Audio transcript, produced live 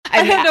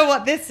I don't know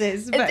what this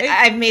is. But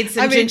I've made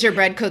some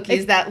gingerbread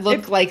cookies that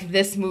look like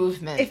this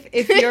movement.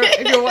 If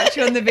you're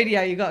watching on the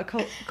video, you got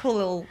a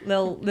cool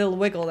little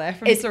wiggle there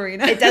from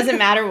Serena. It doesn't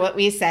matter what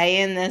we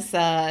say in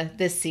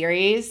this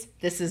series.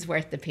 This is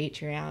worth the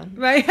Patreon.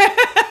 Right.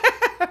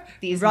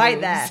 These right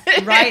moves.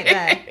 there. Right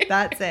there.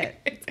 That's it.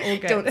 It's all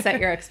good. Don't set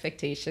your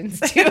expectations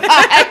too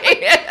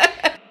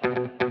high.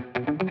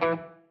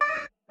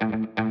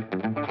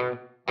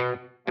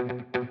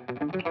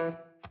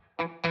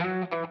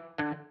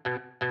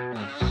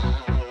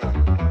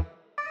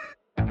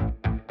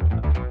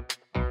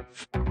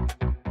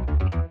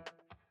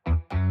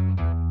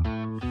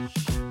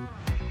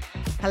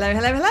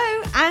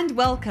 Hello, and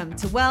welcome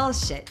to Well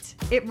Shit.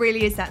 It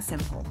really is that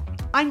simple.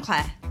 I'm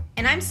Claire.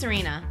 And I'm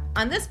Serena.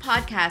 On this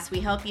podcast, we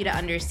help you to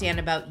understand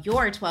about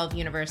your 12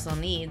 universal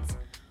needs,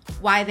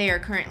 why they are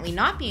currently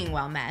not being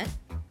well met,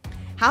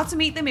 how to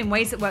meet them in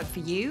ways that work for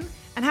you,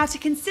 and how to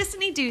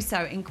consistently do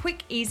so in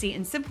quick, easy,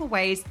 and simple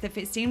ways that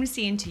fit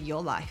seamlessly into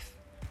your life.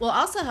 We'll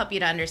also help you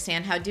to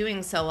understand how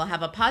doing so will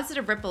have a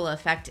positive ripple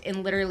effect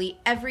in literally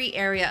every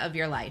area of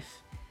your life.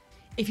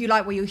 If you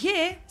like what you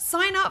hear,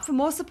 sign up for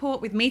more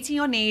support with meeting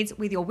your needs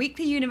with your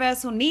weekly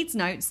Universal Needs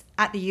notes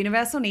at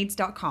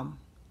theuniversalneeds.com.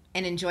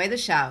 And enjoy the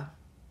show.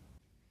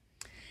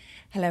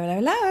 Hello.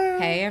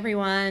 Hey,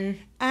 everyone.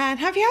 And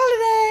happy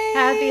holidays.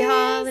 Happy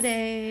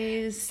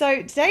holidays.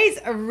 So today's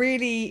a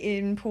really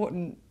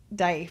important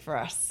day for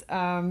us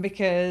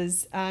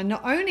because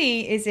not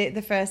only is it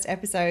the first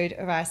episode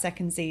of our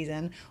second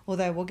season,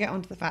 although we'll get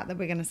onto the fact that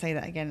we're going to say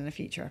that again in a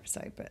future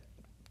episode, but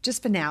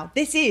just for now,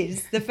 this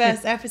is the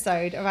first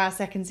episode of our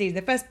second season,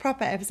 the first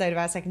proper episode of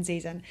our second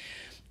season.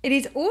 It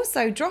is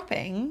also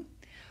dropping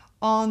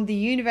on the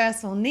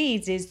Universal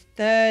Needs'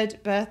 third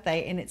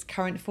birthday in its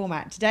current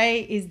format.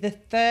 Today is the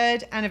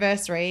third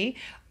anniversary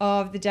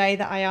of the day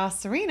that I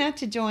asked Serena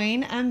to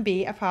join and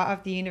be a part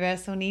of the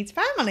Universal Needs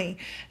family.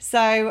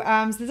 So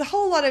there's a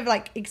whole lot of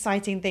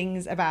exciting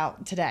things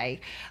about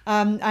today.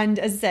 And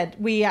as I said,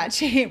 we'd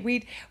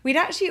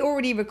actually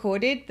already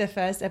recorded the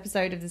first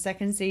episode of the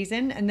second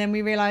season, and then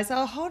we realized,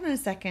 oh, hold on a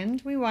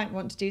second, we might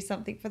want to do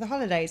something for the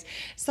holidays.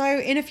 So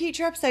in a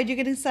future episode, you're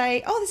going to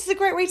say, oh, this is a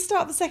great way to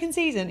start the second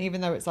season,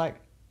 even though it's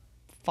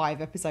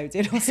 5 episodes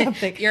in or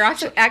something. You're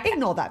actually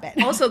ignore that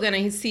bit. Also going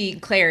to see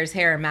Claire's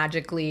hair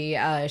magically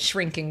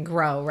shrink and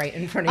grow right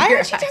in front of your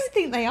eyes. I actually don't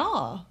think they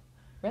are.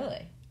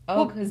 Really?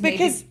 Oh,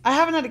 because I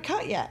haven't had it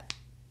cut yet.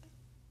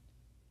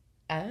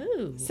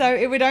 Oh. So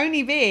it would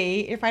only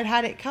be if I'd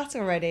had it cut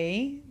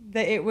already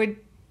that it would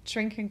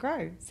shrink and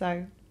grow.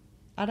 So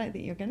I don't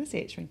think you're going to see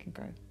it shrink and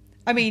grow.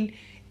 I mean,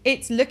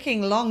 it's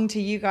looking long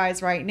to you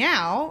guys right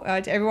now,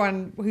 to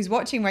everyone who's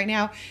watching right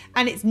now,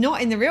 and it's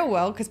not in the real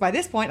world because by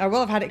this point I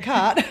will have had it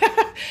cut.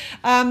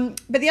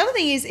 But the other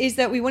thing is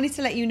that we wanted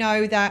to let you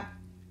know that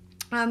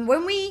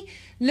when we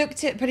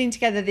looked at putting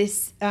together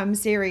this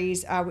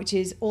series, which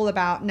is all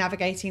about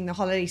navigating the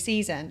holiday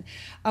season,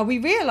 we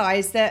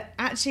realized that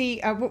actually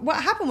what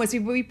happened was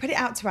we put it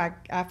out to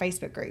our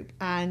Facebook group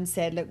and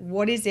said, look,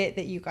 what is it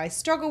that you guys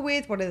struggle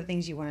with? What are the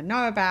things you want to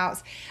know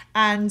about?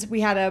 And we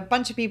had a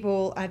bunch of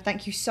people,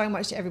 thank you so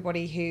much to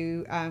everybody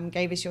who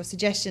gave us your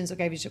suggestions or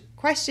gave us your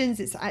questions.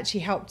 It's actually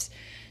helped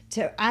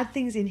to add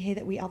things in here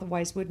that we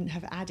otherwise wouldn't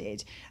have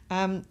added.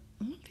 I'm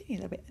feeling a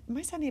little bit, am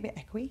I sounding a bit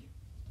echoey?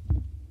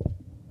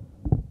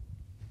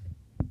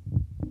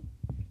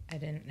 I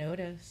didn't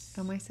notice.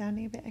 Am I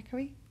sounding a bit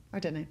echoey? I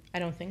don't know. I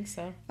don't think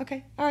so.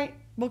 Okay. All right.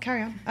 We'll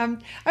carry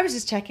on. I was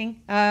just checking.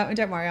 And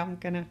don't worry, I'm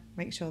going to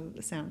make sure that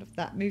the sound of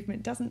that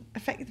movement doesn't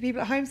affect the people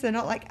at home so they're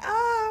not like,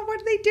 what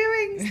are they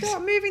doing?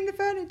 Stop moving the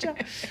furniture.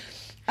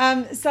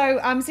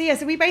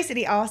 So we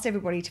basically asked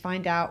everybody to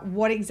find out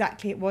what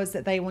exactly it was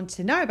that they wanted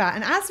to know about.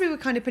 And as we were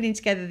kind of putting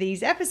together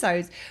these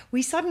episodes,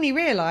 we suddenly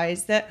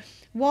realized that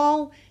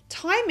while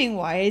timing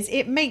wise,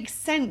 it makes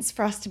sense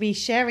for us to be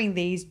sharing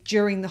these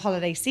during the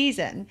holiday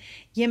season,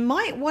 you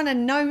might want to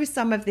know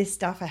some of this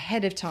stuff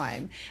ahead of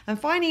time and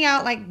finding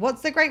out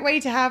what's the great way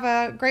to have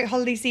a great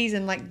holiday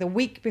season, the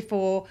week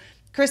before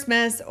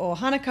Christmas or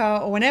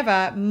Hanukkah or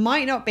whenever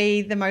might not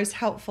be the most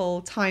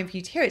helpful time for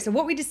you to hear it. So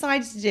what we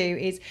decided to do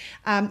is,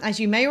 as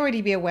you may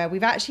already be aware,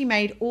 we've actually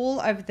made all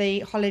of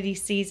the holiday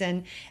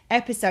season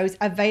episodes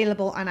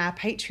available on our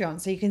Patreon.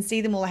 So you can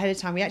see them all ahead of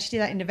time. We actually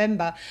did that in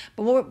November.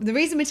 But the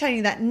reason we're telling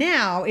you that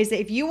now is that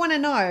if you want to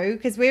know,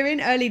 because we're in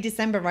early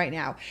December right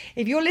now,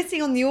 if you're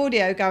listening on the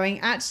audio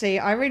going, actually,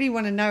 I really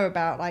want to know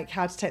about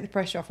how to take the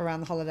pressure off around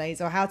the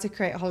holidays, or how to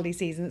create a holiday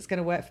season that's going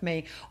to work for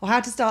me, or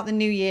how to start the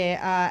new year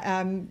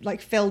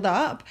filled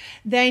up,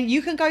 then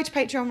you can go to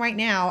Patreon right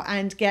now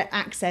and get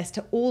access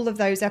to all of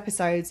those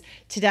episodes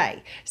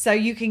today. So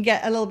you can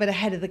get a little bit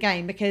ahead of the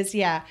game because,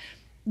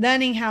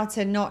 learning how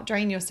to not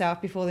drain yourself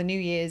before the New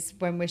Year's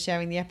when we're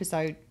sharing the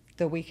episode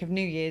the week of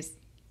New Year's,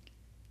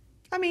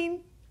 I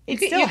mean,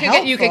 it's you still could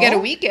helpful. you could get a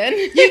weekend.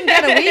 You can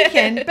get a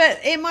weekend, but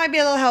it might be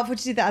a little helpful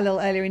to do that a little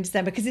earlier in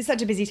December because it's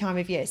such a busy time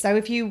of year. So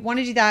if you want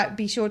to do that,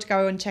 be sure to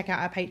go and check out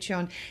our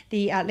Patreon.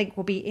 The link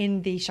will be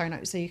in the show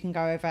notes, so you can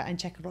go over and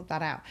check all of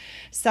that out.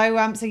 So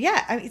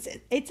yeah, I mean,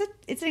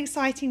 it's an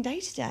exciting day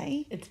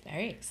today. It's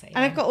very exciting.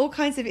 And I've got all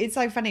kinds of. It's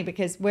so funny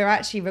because we're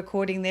actually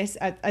recording this.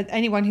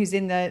 Anyone who's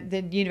in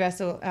the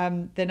Universal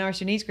the Nourish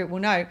Your Needs group will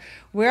know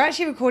we're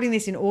actually recording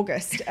this in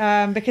August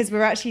because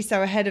we're actually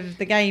so ahead of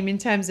the game in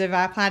terms of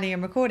our planning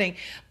and recording.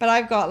 But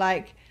I've got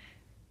like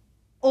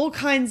all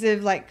kinds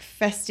of like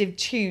festive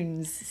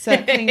tunes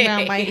circling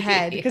around my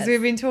head because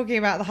we've been talking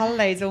about the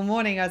holidays all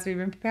morning as we've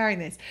been preparing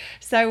this.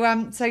 So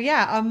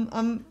yeah,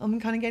 I'm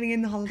kind of getting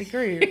in the holiday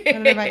groove. I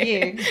don't know about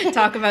you.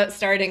 Talk about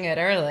starting it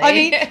early. I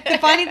mean, the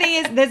funny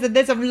thing is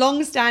there's a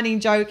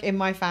long-standing joke in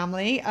my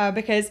family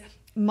because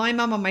my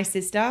mum and my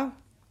sister,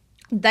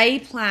 they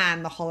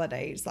plan the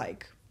holidays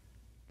like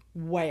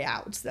way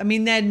out. I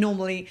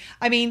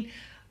mean,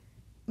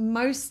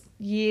 most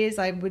years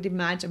I would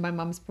imagine my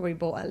mum's probably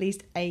bought at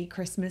least a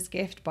Christmas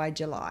gift by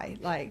July.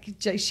 Like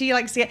she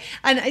likes to get,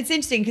 and it's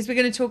interesting because we're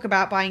going to talk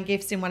about buying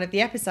gifts in one of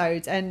the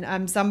episodes,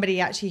 and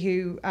somebody actually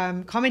who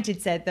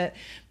commented said that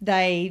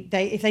they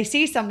if they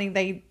see something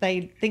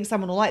they think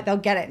someone will like, they'll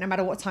get it no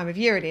matter what time of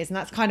year it is, and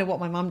that's kind of what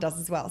my mum does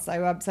as well. So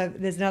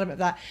there's an element of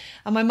that,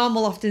 and my mum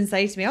will often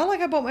say to me, "Oh,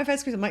 like I bought my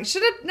first Christmas." I'm like,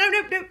 "Should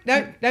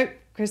I? No.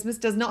 Christmas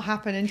does not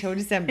happen until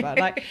December."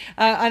 Like,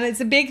 and it's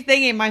a big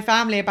thing in my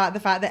family about the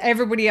fact that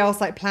everybody else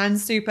like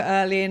plans super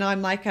early, and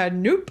I'm like,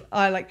 nope.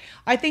 I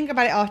think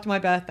about it after my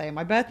birthday, and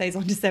my birthday's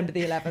on December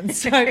the 11th.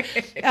 So,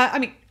 I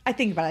mean, I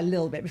think about it a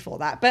little bit before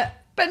that, but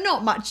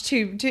not not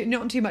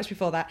too much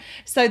before that.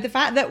 So the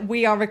fact that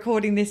we are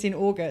recording this in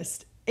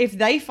August. If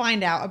they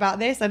find out about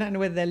this, I don't know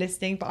whether they're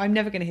listening, but I'm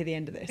never going to hear the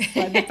end of this.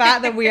 Like, the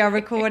fact that we are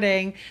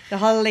recording the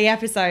holiday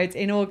episodes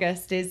in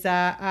August is,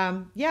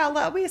 that'll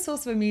be a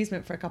source of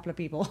amusement for a couple of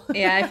people.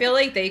 Yeah, I feel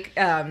like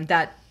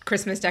that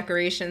Christmas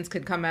decorations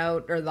could come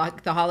out, or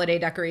like the holiday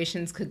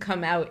decorations could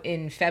come out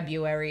in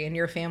February, and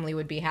your family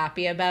would be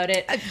happy about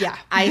it. Yeah.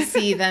 I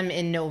see them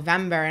in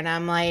November, and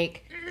I'm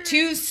like,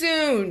 too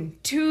soon.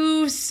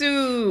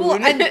 Well,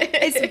 and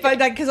it's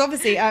because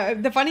obviously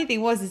the funny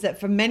thing is that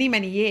for many,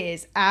 many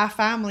years, our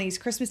family's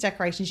Christmas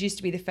decorations used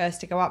to be the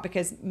first to go up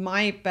because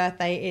my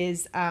birthday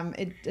is,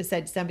 it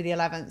said December the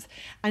 11th.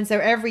 And so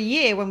every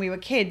year when we were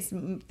kids,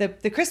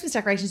 the Christmas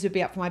decorations would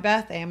be up for my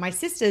birthday, and my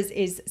sister's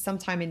is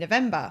sometime in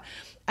November.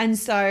 And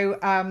so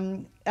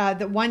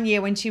that one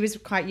year when she was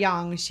quite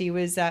young, she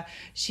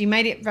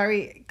made it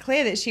very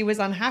clear that she was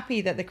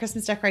unhappy that the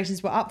Christmas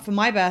decorations were up for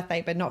my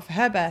birthday, but not for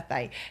her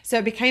birthday. So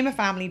it became a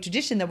family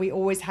tradition that we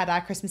always had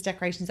our Christmas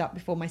decorations up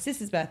before my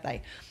sister's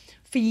birthday.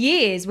 For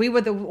years, we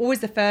were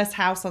always the first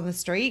house on the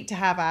street to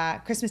have our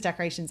Christmas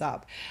decorations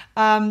up.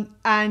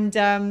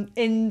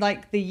 In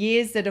like the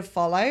years that have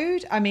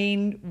followed,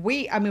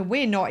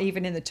 we're not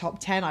even in the top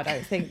 10, I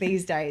don't think,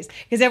 these days,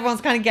 because everyone's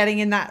kind of getting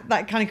in that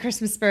kind of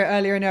Christmas spirit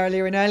earlier and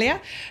earlier and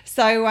earlier.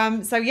 So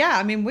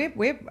yeah,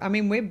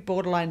 we're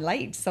borderline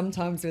late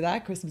sometimes with our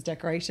Christmas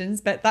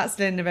decorations, but that's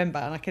still in November,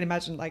 and I can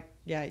imagine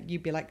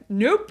you'd be like,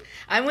 nope.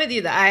 I'm with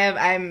you.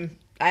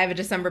 I have a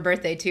December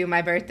birthday too.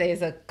 My birthday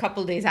is a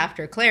couple days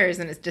after Claire's,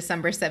 and it's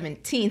December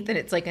 17th. And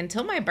it's like,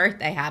 until my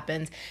birthday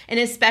happens, and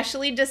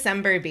especially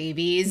December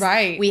babies,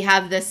 right? We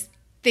have this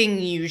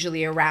thing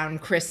usually around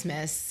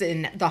Christmas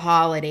and the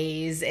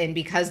holidays, and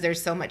because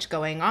there's so much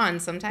going on,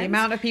 sometimes the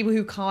amount of people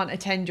who can't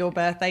attend your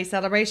birthday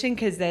celebration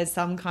because there's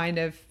some kind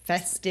of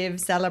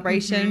festive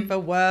celebration for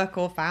work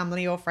or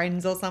family or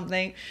friends or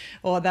something,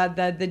 or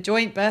the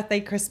joint birthday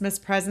Christmas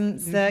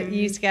presents that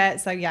you used to get.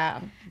 So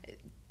yeah.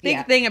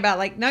 Big thing about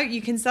like, no,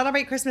 you can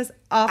celebrate Christmas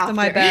after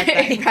my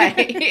birthday.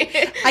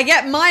 Right. I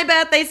get my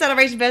birthday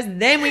celebration first,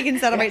 then we can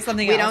celebrate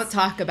something else. We don't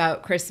talk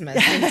about Christmas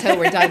until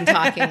we're done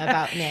talking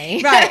about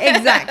May. Right,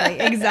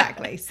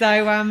 exactly.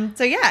 So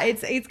yeah,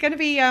 it's going to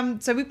be,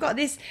 so we've got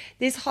this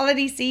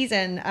holiday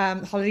season.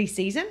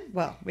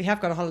 Well, we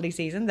have got a holiday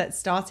season that's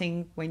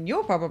starting when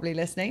you're probably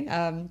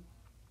listening.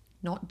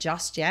 Not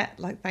just yet,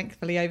 like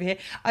thankfully over here.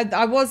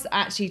 I was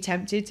actually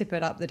tempted to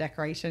put up the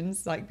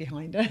decorations like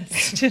behind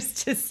us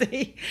just to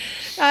see.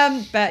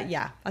 But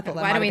yeah, I thought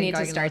that why do we need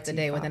to start the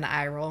day with an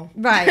eye roll?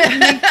 Right.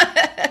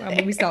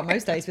 We start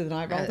most days with an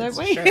eye roll, don't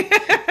we?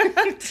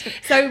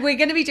 So we're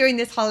going to be doing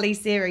this holiday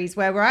series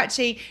where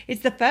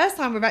it's the first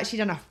time we've actually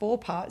done a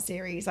 4-part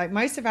series. Like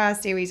most of our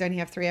series only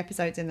have 3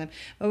 episodes in them,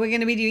 but we're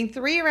going to be doing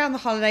 3 around the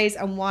holidays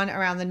and 1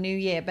 around the New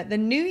Year. But the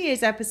New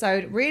Year's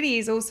episode really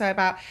is also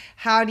about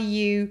how do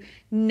you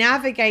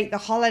navigate the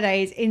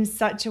holidays in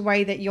such a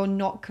way that you're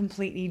not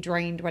completely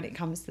drained when it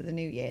comes to the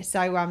new year.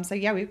 So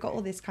yeah, we've got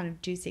all this kind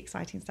of juicy,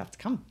 exciting stuff to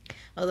come.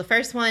 Well, the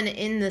first one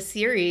in the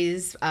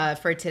series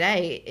for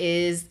today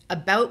is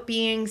about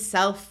being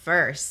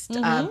self-first.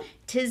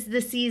 'Tis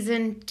the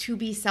season to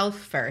be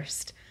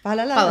self-first. La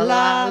la la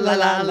la la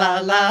la la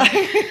la.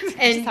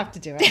 And just have to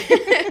do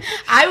it.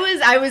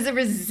 I was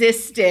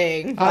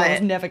resisting. But I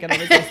was never going to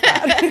resist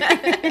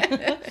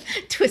that.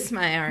 Twist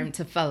my arm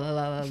to fa la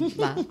la la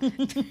la.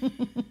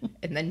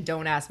 And then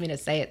don't ask me to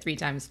say it 3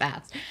 times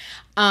fast.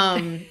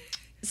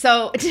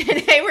 So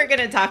today we're going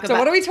to talk about... So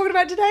what are we talking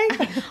about today?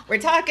 We're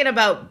talking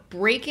about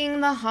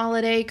breaking the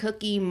holiday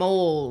cookie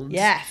mold.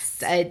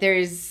 Yes.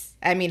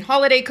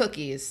 Holiday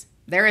cookies,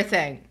 they're a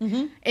thing.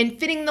 Mm-hmm. And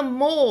fitting the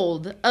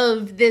mold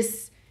of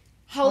this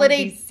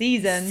holiday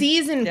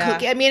season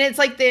cookie. I mean, it's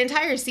like the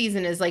entire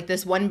season is like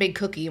this one big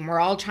cookie and we're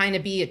all trying to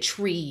be a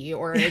tree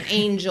or an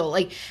angel.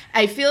 Like,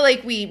 I feel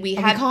like we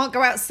can't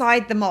go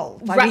outside the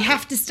mold. Like, we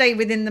have to stay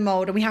within the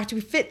mold and we have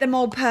to fit the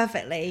mold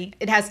perfectly.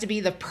 It has to be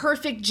the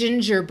perfect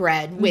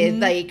gingerbread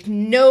with like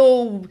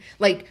no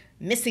like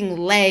missing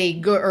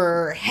leg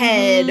or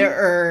head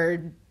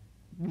or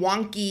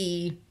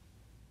wonky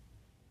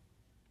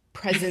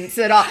presents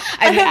at all.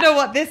 I don't know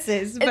what this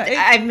is, but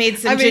I've made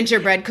some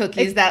gingerbread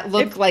cookies that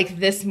look like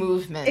this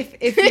movement.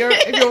 If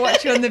you're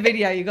watching on the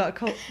video, you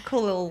got a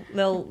cool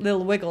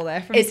little wiggle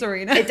there from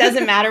Serena. It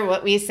doesn't matter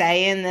what we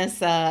say in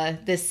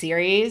this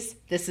series.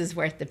 This is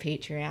worth the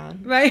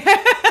Patreon, right?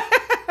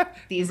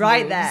 These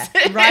right moves.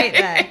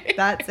 there.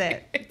 That's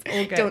it. It's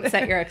all good. Don't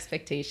set your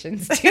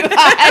expectations too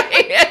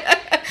high.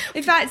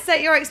 In fact,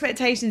 set your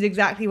expectations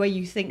exactly where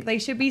you think they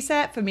should be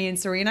set for me and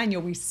Serena, and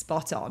you'll be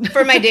spot on.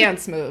 For my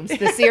dance moves.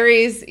 The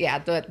series,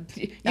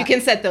 you can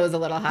set those a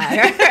little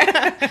higher.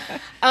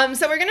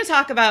 So we're going to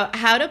talk about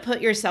how to put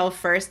yourself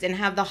first and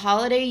have the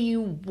holiday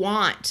you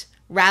want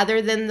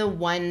rather than the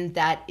one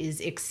that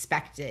is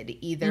expected,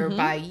 either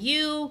by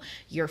you,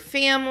 your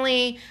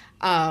family,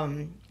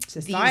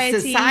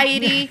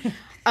 society.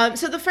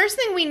 So the first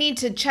thing we need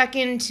to check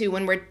into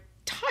when we're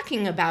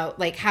talking about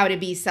like how to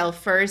be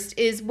self-first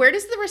is where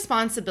does the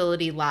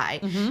responsibility lie?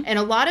 And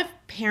a lot of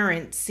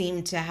parents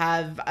seem to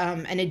have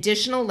an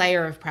additional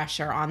layer of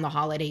pressure on the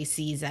holiday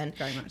season.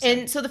 Very much so.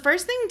 And so the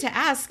first thing to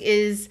ask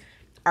is,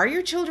 are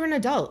your children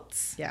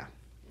adults? Yeah.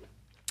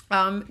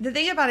 The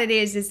thing about it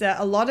is that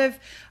a lot of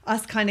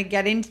us kind of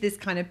get into this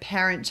kind of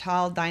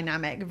parent-child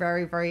dynamic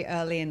very, very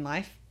early in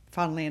life,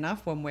 funnily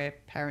enough, when we're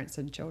parents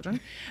and children.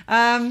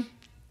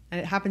 And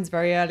it happens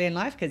very early in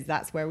life because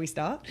that's where we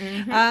start.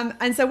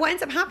 And so what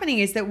ends up happening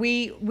is that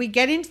we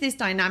get into this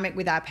dynamic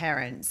with our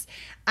parents,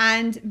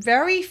 and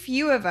very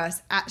few of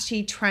us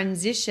actually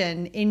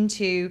transition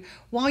into,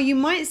 while you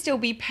might still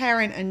be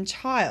parent and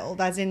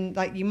child, as in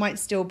like you might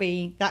still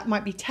be, that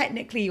might be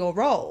technically your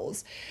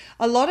roles.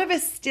 A lot of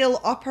us still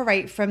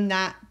operate from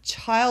that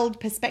child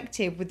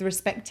perspective with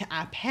respect to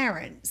our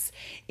parents,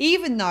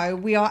 even though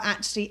we are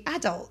actually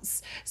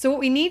adults. So what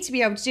we need to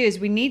be able to do is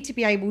we need to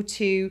be able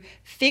to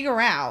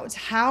figure out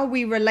how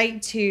we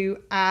relate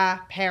to our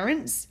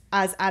parents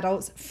as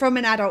adults from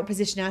an adult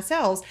position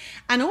ourselves,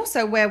 and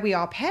also where we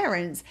are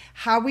parents,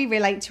 how we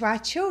relate to our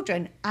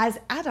children as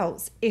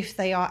adults if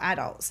they are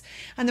adults.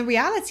 And the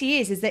reality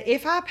is that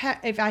if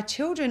our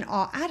children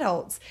are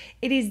adults,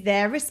 it is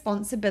their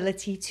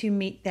responsibility to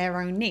meet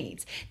their own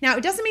needs. Now,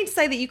 it doesn't mean to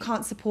say that you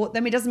can't support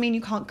them. It doesn't mean you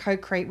can't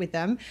co-create with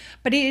them,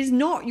 but it is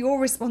not your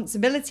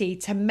responsibility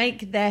to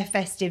make their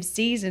festive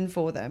season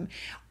for them.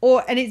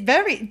 And it's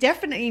very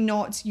definitely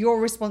not your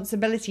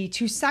responsibility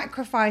to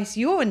sacrifice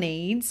your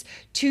needs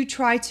to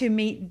try to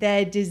meet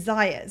their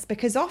desires.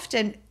 Because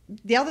often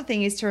the other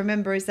thing is to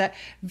remember is that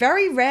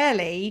very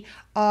rarely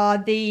are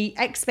the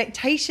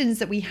expectations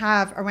that we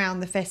have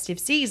around the festive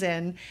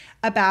season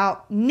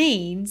about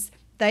needs.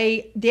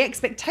 The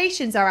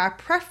expectations are our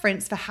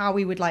preference for how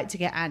we would like to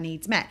get our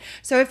needs met.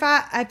 So if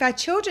our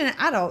children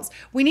are adults,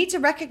 we need to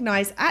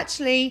recognize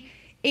actually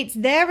it's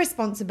their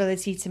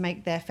responsibility to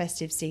make their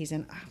festive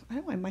season. I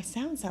don't know, my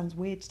sound sounds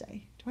weird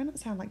today. Do I not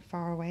sound like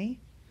far away?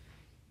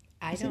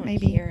 I don't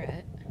hear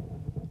it.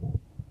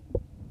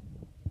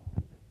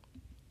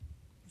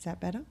 Is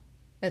that better?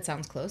 That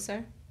sounds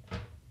closer. Is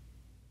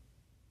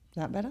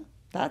that better?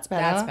 That's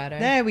better. That's better.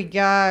 There we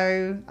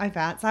go.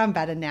 I sound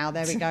better now.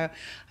 There we go.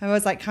 I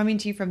was like coming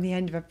to you from the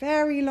end of a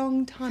very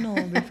long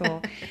tunnel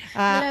before.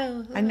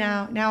 Hello. And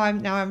now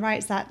I'm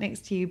right sat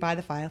next to you by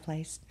the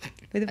fireplace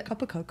with a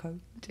cup of cocoa.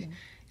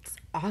 It's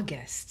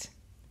August.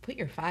 Put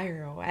your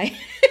fire away.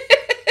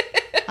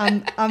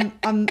 I'm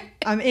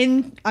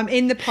in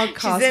the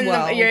podcast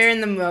world. You're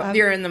in the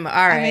moment.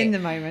 All right. I'm in the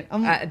moment.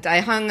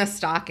 I hung a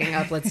stocking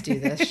up. Let's do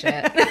this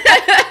shit.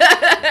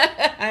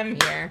 I'm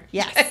here.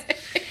 Yes.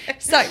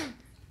 So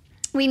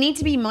we need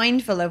to be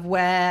mindful of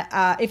where,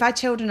 if our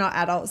children are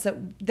adults,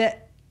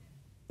 that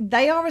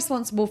they are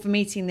responsible for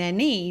meeting their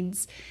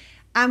needs,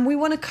 and we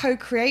want to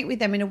co-create with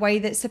them in a way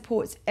that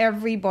supports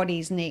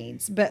everybody's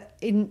needs. But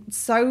in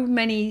so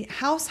many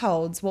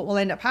households, what will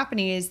end up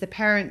happening is the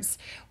parents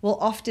will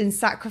often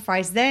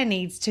sacrifice their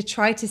needs to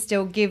try to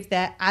still give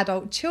their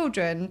adult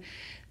children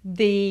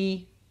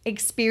the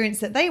experience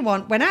that they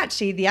want, when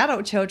actually the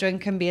adult children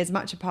can be as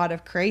much a part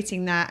of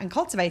creating that and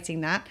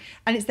cultivating that,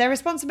 and it's their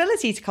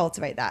responsibility to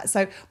cultivate that.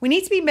 So we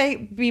need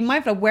to be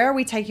mindful of where are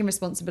we taking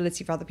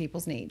responsibility for other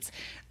people's needs,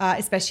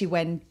 especially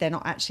when they're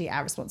not actually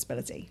our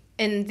responsibility.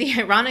 And the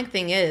ironic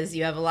thing is,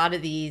 you have a lot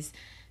of these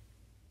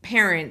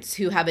parents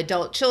who have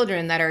adult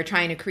children that are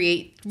trying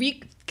to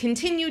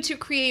continue to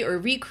create or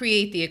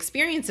recreate the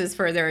experiences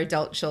for their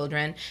adult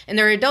children, and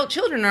their adult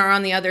children are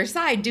on the other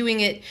side doing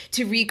it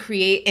to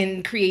recreate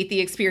and create the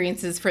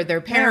experiences for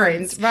their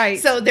parents. Right.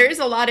 So there's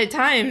a lot of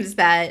times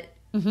that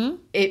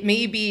it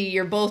may be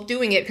you're both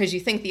doing it because you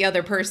think the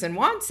other person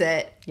wants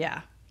it.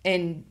 Yeah.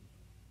 And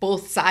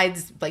both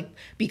sides, like,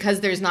 because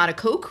there's not a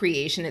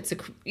co-creation, it's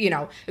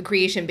a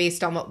creation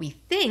based on what we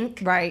think.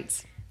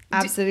 Right.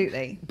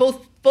 Absolutely.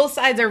 Both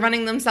sides are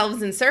running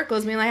themselves in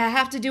circles, being like, I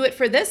have to do it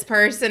for this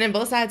person, and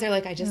both sides are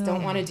like, I just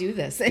don't want to do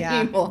this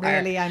anymore.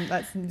 Really,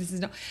 this is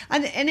not.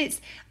 And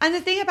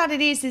the thing about it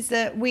is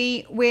that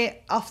we're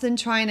often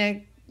trying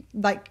to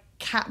like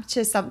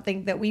capture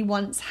something that we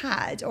once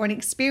had or an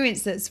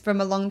experience that's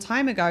from a long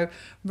time ago,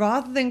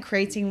 rather than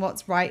creating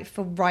what's right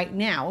for right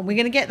now. And we're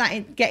going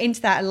to get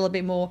into that a little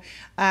bit more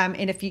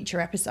in a future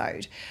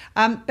episode.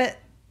 But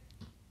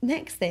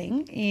next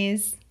thing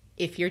is,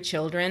 if your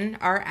children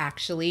are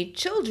actually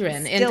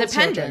children, still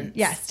independent. Children.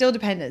 Yeah, still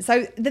dependent.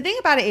 So the thing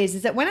about it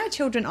is that when our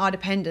children are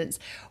dependents,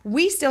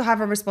 we still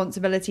have a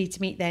responsibility to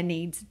meet their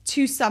needs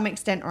to some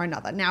extent or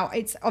another. Now,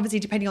 it's obviously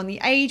depending on the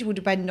age, will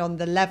depend on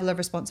the level of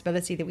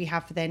responsibility that we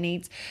have for their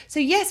needs. So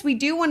yes, we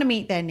do want to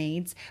meet their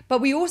needs,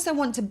 but we also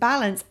want to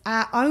balance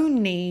our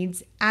own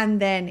needs and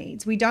their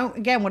needs. We don't,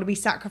 again, want to be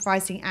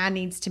sacrificing our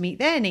needs to meet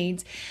their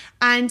needs.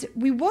 And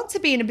we want to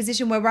be in a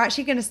position where we're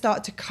actually going to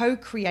start to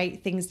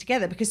co-create things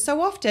together, because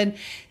so often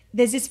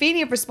there's this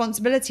feeling of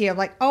responsibility of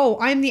like, oh,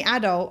 I'm the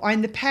adult,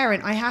 I'm the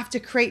parent, I have to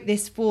create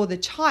this for the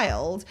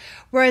child.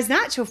 Whereas in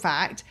actual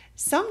fact,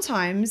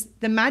 sometimes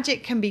the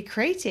magic can be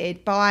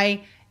created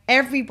by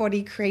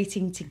everybody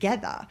creating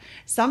together.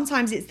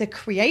 Sometimes it's the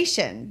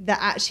creation that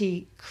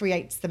actually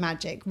creates the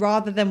magic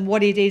rather than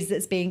what it is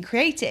that's being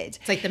created.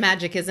 It's like the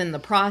magic is in the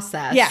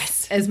process.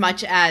 Yes. As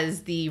much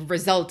as the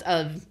result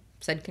of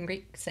said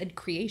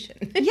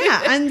creation.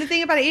 Yeah. And the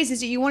thing about it is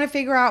that you want to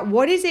figure out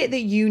what is it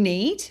that you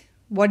need?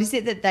 What is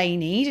it that they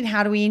need? And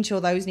how do we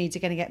ensure those needs are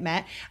going to get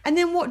met? And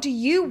then what do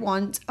you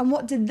want? And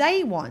what do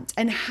they want?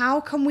 And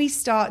how can we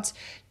start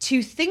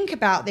to think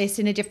about this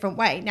in a different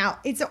way? Now,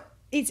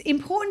 it's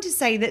important to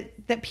say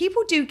that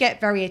people do get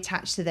very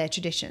attached to their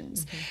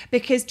traditions,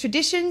 because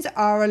traditions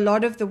are a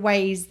lot of the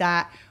ways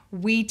that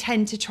we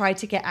tend to try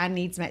to get our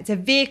needs met. It's a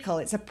vehicle,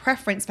 it's a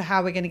preference for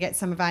how we're going to get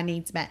some of our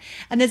needs met.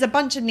 And there's a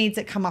bunch of needs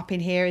that come up in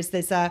here.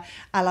 There's our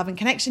love and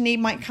connection need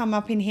might come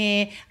up in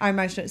here. Our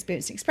emotional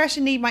experience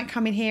expression need might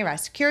come in here. Our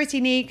security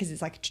need, because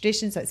it's like a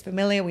tradition, so it's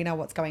familiar, we know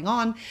what's going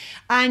on.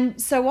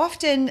 And so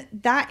often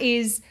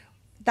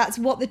that's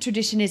what the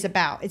tradition is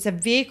about. It's a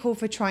vehicle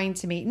for trying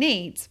to meet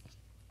needs.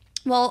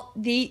 Well,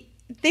 the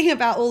thing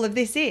about all of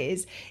this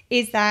is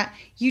that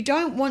you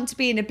don't want to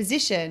be in a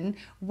position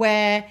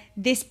where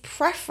this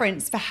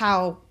preference for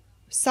how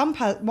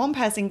one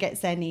person gets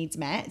their needs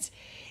met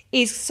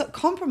is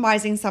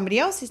compromising somebody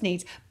else's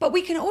needs. But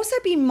we can also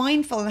be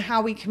mindful in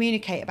how we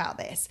communicate about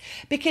this,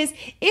 because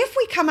if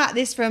we come at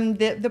this from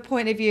the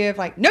point of view of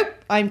like, nope,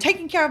 I'm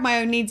taking care of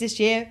my own needs this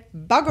year,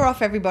 bugger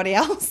off everybody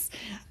else,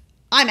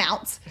 I'm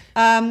out.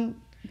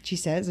 She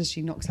says as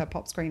she knocks her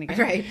pop screen again.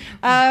 Right.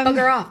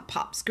 Bugger off,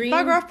 pop screen.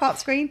 Bugger off, pop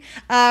screen.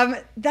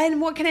 Then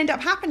what can end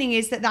up happening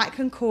is that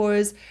can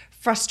cause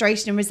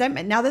frustration and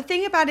resentment. Now, the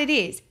thing about it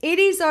is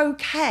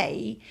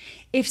okay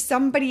if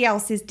somebody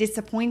else is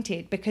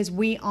disappointed because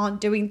we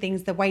aren't doing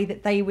things the way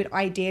that they would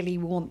ideally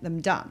want them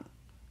done.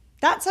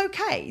 That's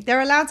okay. They're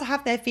allowed to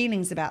have their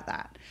feelings about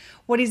that.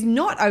 What is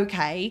not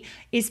okay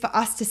is for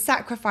us to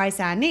sacrifice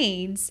our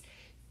needs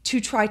to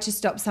try to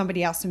stop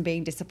somebody else from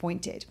being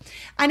disappointed.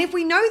 And if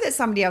we know that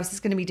somebody else is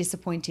going to be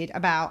disappointed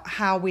about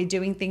how we're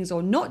doing things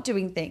or not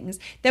doing things,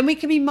 then we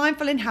can be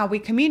mindful in how we're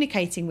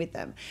communicating with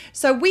them.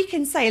 So we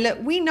can say, look,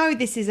 we know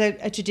this is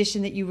a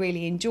tradition that you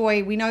really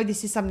enjoy. We know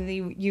this is something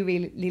that you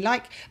really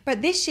like.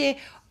 But this year,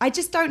 I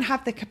just don't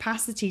have the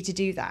capacity to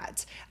do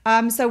that.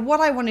 So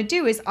what I want to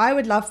do is I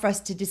would love for us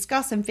to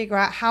discuss and figure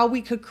out how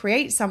we could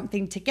create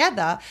something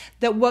together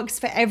that works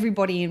for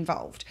everybody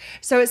involved.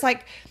 So it's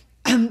like,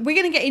 we're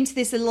going to get into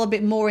this a little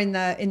bit more in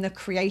the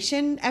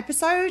creation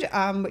episode,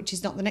 which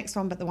is not the next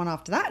one, but the one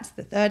after that. It's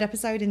the third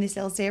episode in this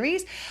little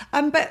series.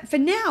 But for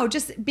now,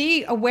 just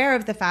be aware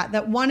of the fact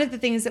that one of the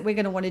things that we're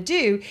going to want to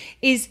do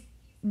is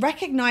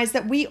recognize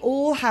that we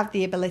all have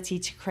the ability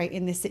to create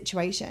in this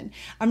situation.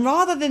 And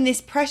rather than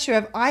this pressure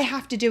of I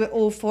have to do it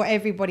all for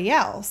everybody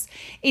else,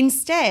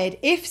 instead,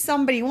 if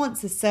somebody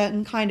wants a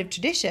certain kind of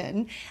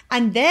tradition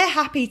and they're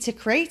happy to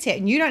create it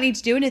and you don't need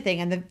to do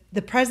anything and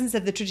the presence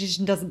of the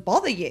tradition doesn't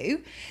bother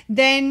you,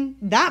 then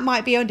that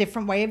might be a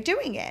different way of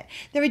doing it.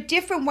 There are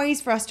different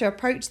ways for us to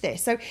approach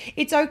this. So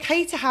it's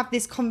okay to have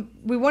this,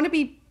 we want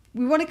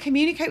to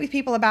communicate with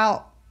people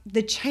about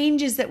the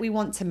changes that we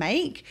want to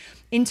make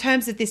in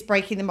terms of this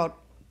breaking the mold.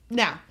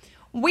 Now,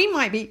 we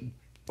might be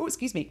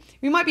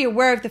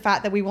aware of the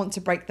fact that we want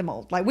to break the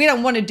mold. Like, we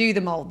don't want to do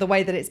the mold the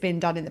way that it's been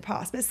done in the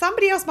past, but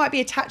somebody else might be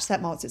attached to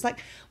that mold. So it's like,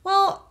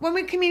 well, when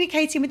we're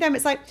communicating with them,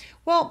 it's like,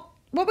 well,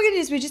 what we're going to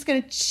do is we're just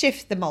going to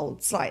shift the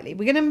mold slightly.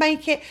 We're going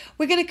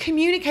to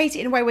communicate it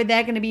in a way where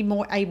they're going to be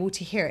more able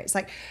to hear it. It's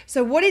like,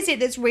 so what is it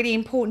that's really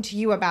important to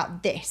you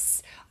about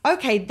this?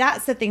 Okay,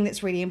 that's the thing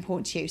that's really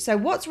important to you. So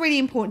what's really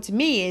important to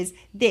me is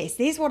this.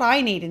 This is what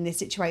I need in this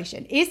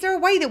situation. Is there a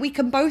way that we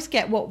can both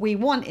get what we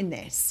want in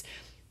this?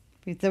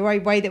 Is there a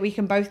way that we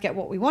can both get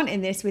what we want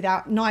in this with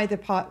neither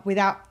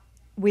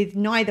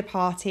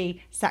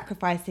party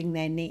sacrificing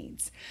their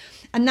needs?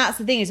 And that's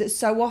the thing, is that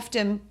so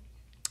often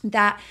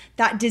that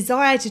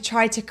desire to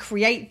try to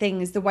create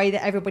things the way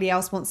that everybody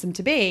else wants them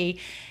to be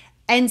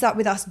ends up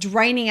with us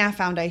draining our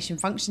foundation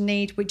function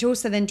need, which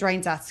also then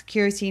drains our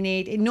security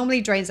need. It normally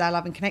drains our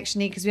love and connection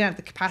need because we don't have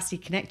the capacity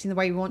to connect in the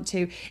way we want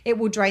to. It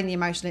will drain the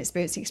emotional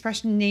experience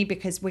expression need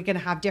because we're going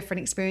to have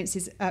different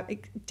experiences,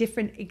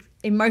 different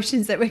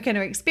emotions that we're going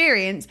to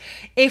experience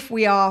if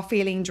we are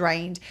feeling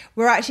drained.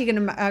 We're actually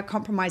going to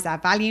compromise our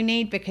value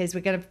need because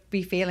we're going to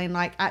be feeling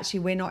like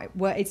actually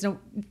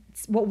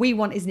what we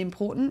want isn't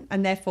important,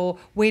 and therefore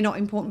we're not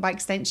important by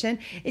extension.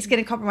 It's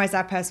going to compromise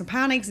our personal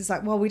power needs. It's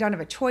like, well, we don't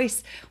have a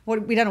choice.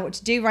 We don't know what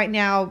to do right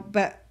now,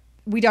 but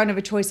we don't have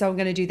a choice, so I'm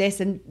going to do this.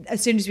 And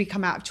as soon as we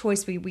come out of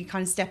choice, we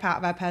kind of step out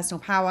of our personal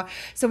power.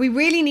 So we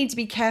really need to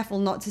be careful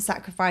not to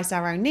sacrifice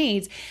our own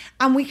needs.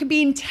 And we can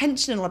be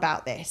intentional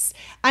about this.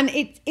 And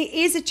it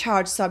is a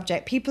charged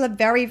subject. People are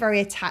very, very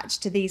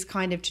attached to these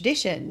kind of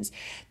traditions.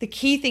 The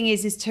key thing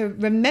is to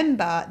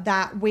remember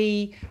that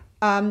we're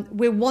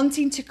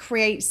wanting to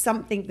create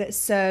something that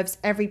serves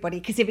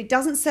everybody, because if it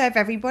doesn't serve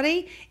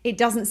everybody, it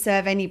doesn't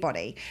serve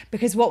anybody,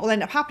 because what will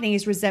end up happening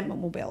is resentment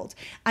will build,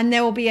 and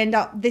there will be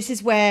this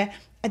is where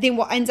I think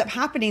what ends up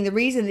happening, the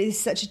reason that this is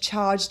such a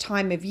charged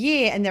time of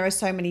year and there are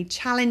so many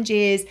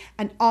challenges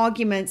and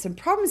arguments and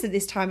problems at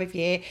this time of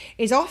year,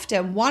 is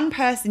often one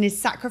person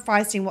is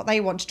sacrificing what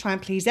they want to try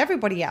and please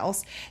everybody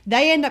else.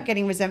 They end up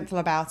getting resentful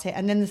about it,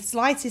 and then the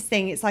slightest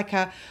thing, it's like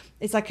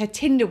a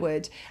tinder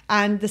wood,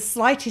 and the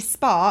slightest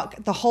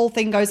spark, the whole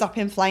thing goes up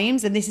in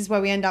flames. And this is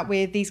where we end up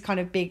with these kind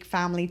of big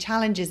family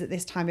challenges at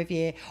this time of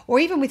year, or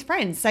even with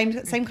friends, same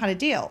kind of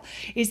deal.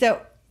 Is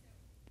that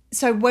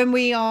so when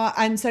we are,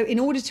 and so in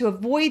order to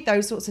avoid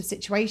those sorts of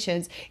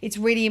situations, it's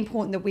really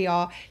important that we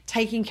are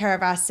taking care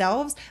of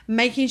ourselves,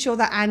 making sure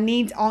that our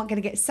needs aren't going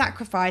to get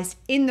sacrificed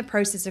in the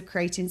process of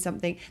creating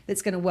something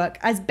that's going to work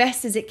as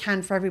best as it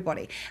can for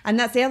everybody. And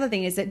that's the other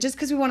thing, is that just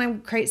because we want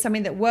to create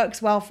something that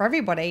works well for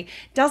everybody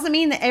doesn't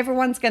mean that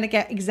everyone's going to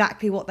get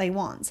exactly what they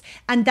want.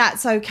 And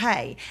that's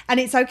okay. And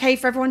it's okay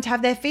for everyone to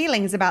have their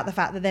feelings about the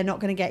fact that they're not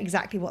going to get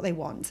exactly what they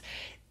want.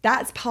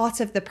 That's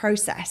part of the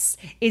process,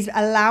 is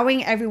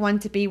allowing everyone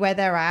to be where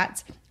they're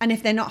at. And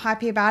if they're not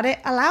happy about it,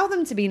 allow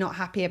them to be not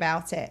happy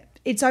about it.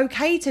 It's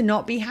okay to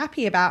not be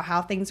happy about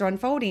how things are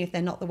unfolding if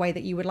they're not the way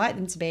that you would like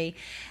them to be.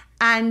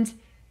 And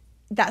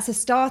that's a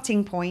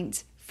starting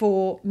point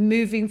for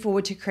moving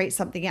forward to create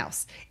something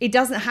else. It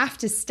doesn't have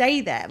to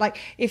stay there. Like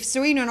if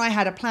Serena and I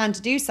had a plan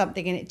to do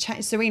something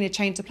and Serena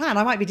changed the plan,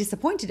 I might be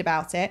disappointed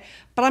about it,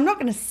 but I'm not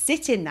going to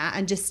sit in that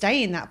and just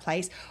stay in that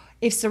place.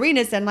 If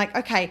Serena's then like,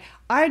 okay,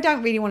 I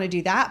don't really want to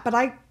do that, but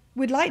I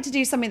would like to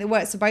do something that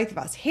works for both of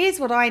us. Here's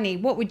what I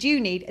need. What would you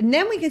need? And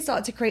then we can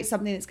start to create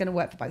something that's going to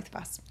work for both of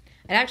us.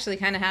 It actually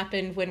kind of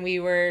happened when we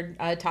were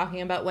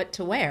talking about what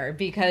to wear,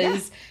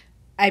 because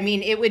I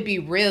mean, it would be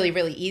really,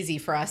 really easy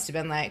for us to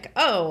be like,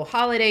 oh,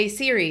 holiday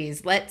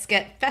series, let's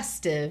get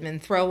festive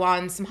and throw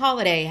on some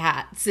holiday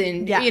hats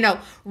and,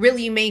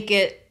 really make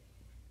it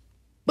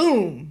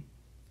boom.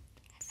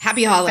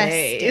 Happy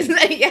holidays.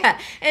 Yeah.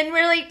 And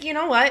we're like, you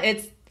know what?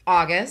 It's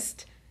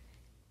August.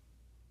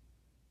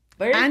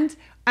 And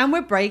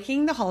we're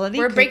breaking the holiday.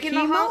 We're breaking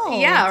the mold.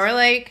 Yeah, we're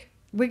like,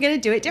 we're going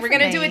to do it differently. We're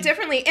going to do it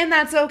differently, and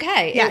that's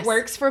okay. Yes. It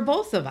works for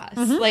both of us.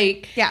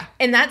 Mm-hmm.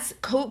 And that's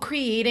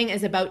co-creating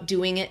is about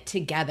doing it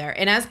together.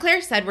 And as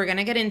Claire said, we're going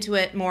to get into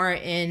it more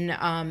in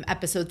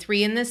episode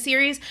 3 in this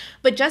series.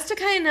 But just to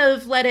kind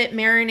of let it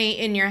marinate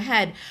in your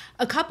head,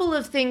 a couple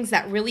of things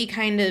that really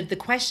kind of the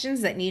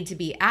questions that need to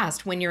be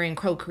asked when you're in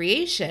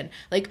co-creation,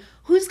 like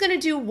who's going to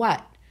do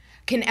what?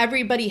 Can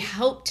everybody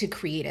help to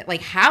create it?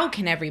 Like, how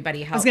can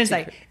everybody help? I was going to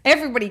say,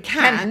 everybody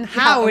can.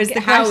 How is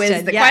the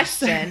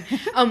question?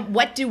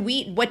 What do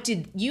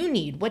you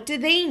need? What do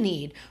they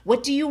need?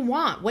 What do you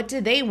want? What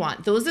do they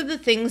want? Those are the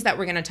things that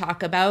we're going to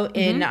talk about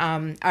in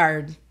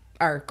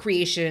our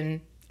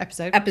creation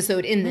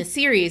episode in this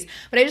series.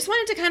 But I just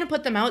wanted to kind of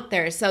put them out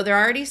there. So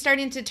they're already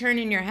starting to turn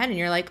in your head, and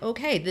you're like,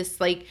 okay, this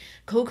like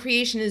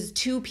co-creation is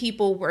two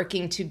people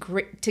working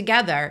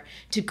together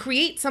to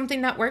create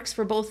something that works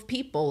for both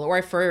people,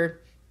 or for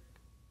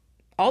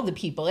all the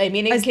people. I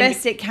mean, as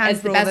best it can,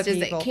 as the best as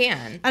it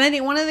can. And I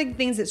think one of the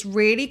things that's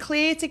really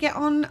clear to get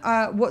on,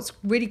 what's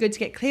really good to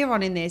get clear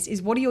on in this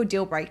is, what are your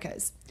deal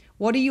breakers?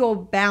 What are your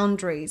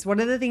boundaries?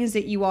 What are the things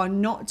that you are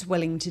not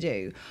willing to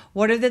do?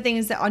 What are the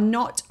things that are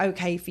not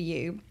okay for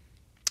you?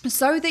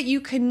 so that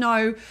you can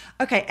know,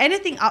 okay,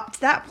 anything up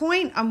to that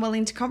point, I'm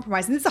willing to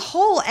compromise. And there's a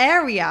whole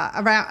area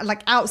around,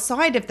 like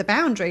outside of the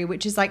boundary,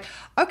 which is like,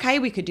 okay,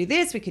 we could do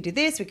this, we could do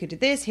this, we could do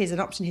this. Here's an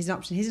option, here's an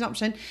option, here's an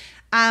option.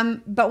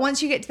 But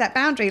once you get to that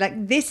boundary,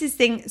 like this is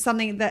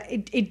something that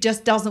it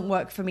just doesn't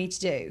work for me to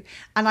do.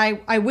 And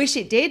I wish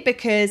it did,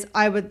 because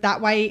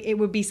that way it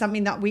would be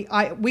something that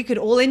we could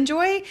all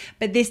enjoy,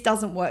 but this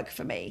doesn't work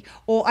for me,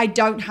 or I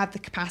don't have the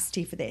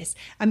capacity for this.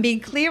 And being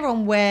clear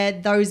on where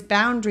those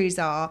boundaries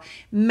are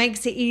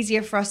makes it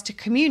easier for us to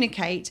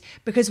communicate,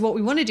 because what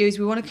we want to do is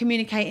we want to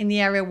communicate in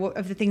the area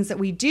of the things that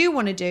we do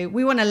want to do.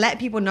 We want to let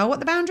people know what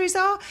the boundaries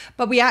are,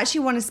 but we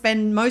actually want to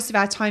spend most of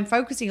our time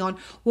focusing on,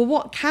 well,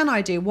 what can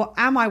I do? What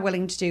am I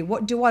willing to do?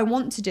 What do I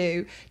want to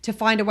do to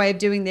find a way of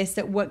doing this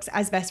that works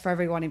as best for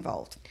everyone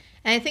involved?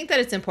 And I think that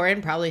it's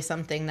important, probably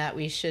something that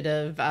we should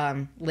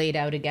have laid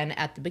out again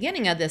at the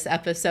beginning of this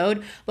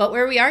episode. But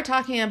where we are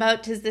talking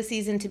about 'tis the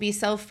season to be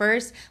self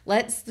first,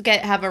 let's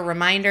have a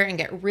reminder and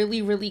get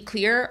really, really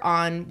clear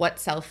on what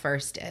self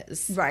first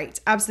is. Right,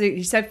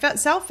 absolutely. So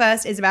self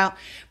first is about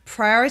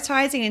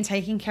prioritizing and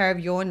taking care of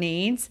your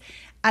needs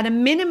at a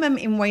minimum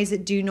in ways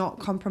that do not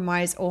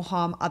compromise or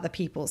harm other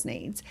people's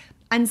needs.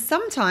 And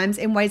sometimes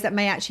in ways that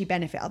may actually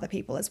benefit other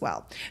people as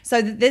well. So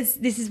this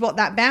is what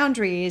that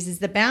boundary is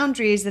the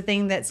boundary is the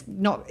thing that's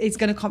is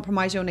going to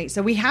compromise your needs.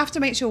 So we have to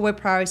make sure we're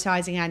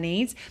prioritizing our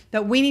needs,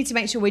 but we need to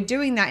make sure we're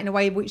doing that in a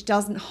way which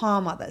doesn't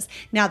harm others.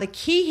 Now, the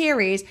key here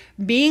is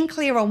being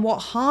clear on what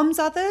harms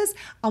others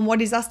and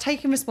what is us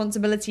taking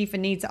responsibility for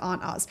needs that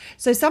aren't us.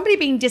 So somebody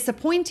being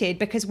disappointed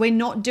because we're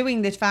not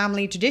doing the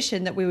family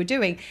tradition that we were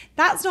doing,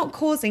 that's not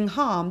causing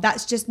harm.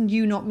 That's just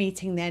you not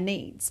meeting their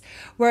needs.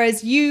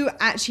 Whereas you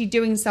actually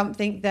doing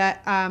something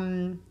that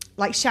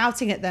like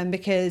shouting at them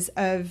because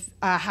of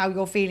how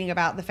you're feeling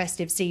about the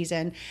festive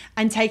season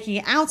and taking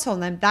it out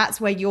on them,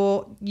 that's where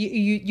you're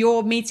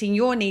meeting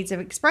your needs of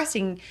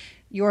expressing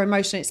your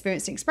emotional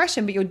experience and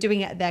expression, but you're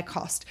doing it at their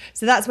cost.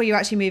 So that's where you're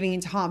actually moving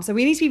into harm. So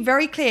we need to be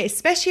very clear,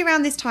 especially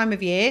around this time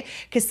of year,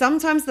 because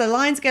sometimes the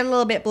lines get a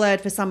little bit blurred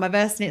for some of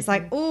us, and it's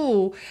like,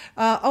 oh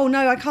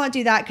no, I can't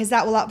do that because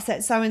that will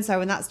upset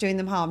so-and-so and that's doing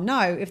them harm. No,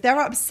 if they're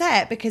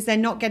upset because they're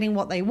not getting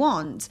what they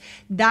want,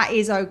 that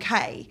is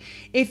okay.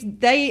 If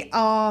they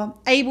are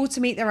able to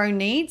meet their own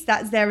needs,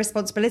 that's their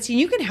responsibility. And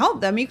you can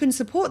help them, you can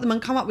support them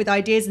and come up with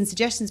ideas and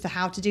suggestions for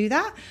how to do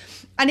that.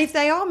 And if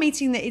they are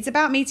it's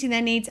about meeting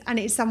their needs, and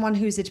it's someone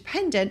who's a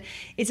dependent,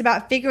 it's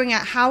about figuring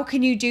out how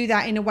can you do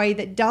that in a way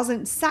that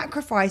doesn't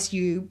sacrifice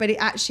you, but it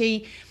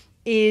actually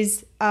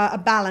is a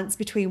balance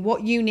between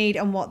what you need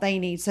and what they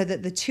need, so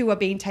that the two are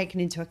being taken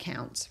into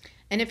account.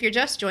 And if you're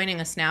just joining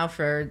us now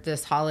for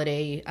this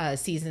holiday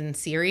season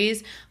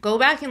series, go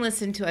back and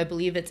listen to, I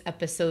believe it's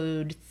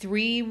episode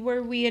 3,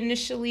 where we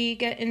initially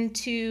get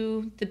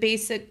into the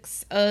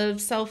basics of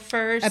self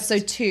first.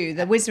 Episode 2,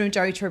 the wisdom of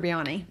Joey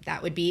Tribbiani.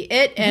 That would be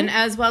it. Mm-hmm. And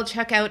as well,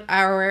 check out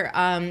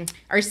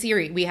our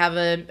series. We have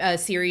a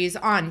series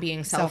on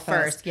being self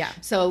first. Yeah.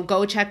 So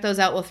go check those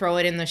out. We'll throw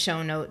it in the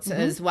show notes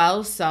as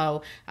well.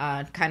 So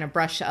kind of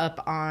brush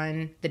up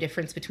on the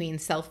difference between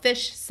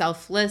selfish,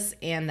 selfless,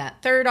 and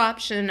that third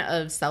option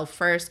of self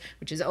first,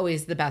 which is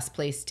always the best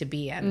place to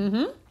be in.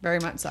 Mm-hmm. Very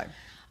much so.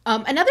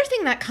 Another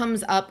thing that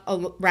comes up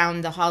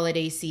around the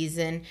holiday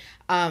season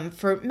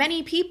for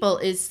many people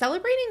is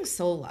celebrating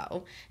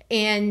solo,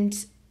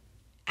 and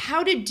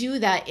how to do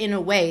that in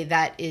a way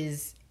that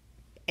is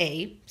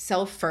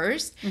self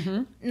first,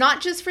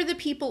 not just for the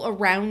people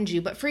around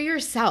you, but for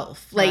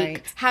yourself. Like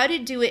right. How to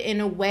do it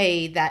in a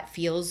way that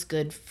feels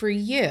good for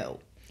you.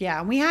 Yeah,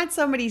 and we had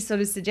somebody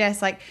sort of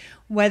suggest like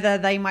whether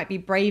they might be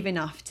brave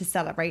enough to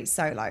celebrate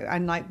solo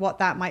and like what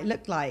that might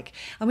look like.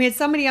 And we had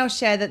somebody else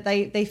share that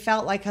they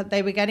felt like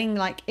they were getting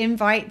like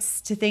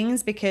invites to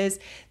things because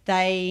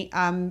they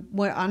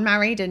were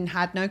unmarried and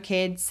had no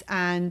kids,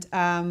 and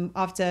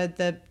after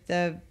the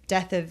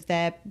death of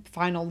their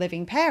final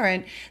living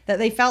parent, that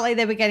they felt like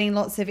they were getting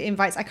lots of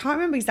invites. I can't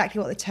remember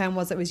exactly what the term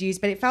was that was used,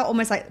 but it felt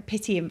almost like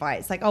pity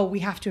invites, like, oh, we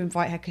have to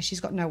invite her because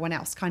she's got no one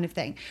else kind of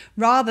thing,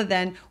 rather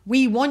than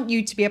we want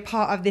you to be a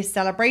part of this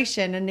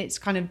celebration and it's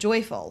kind of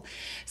joyful.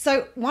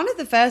 So one of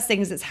the first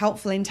things that's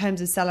helpful in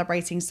terms of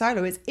celebrating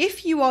solo is,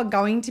 if you are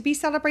going to be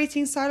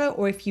celebrating solo,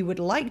 or if you would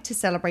like to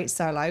celebrate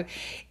solo,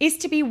 is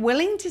to be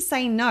willing to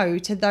say no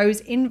to those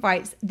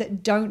invites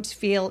that don't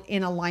feel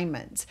in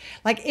alignment.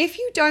 Like if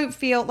you don't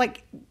feel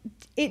like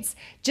it's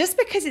just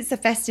because it's a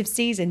festive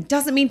season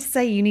doesn't mean to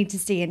say you need to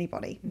see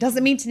anybody.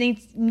 Doesn't mean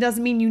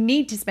you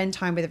need to spend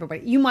time with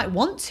everybody. You might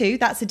want to,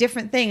 that's a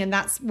different thing, and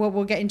that's what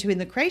we'll get into in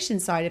the creation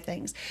side of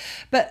things.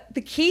 But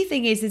the key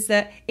thing is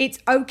that it's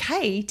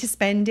okay to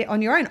spend it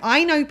on your own.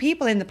 I know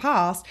people in the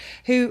past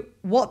who,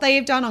 what they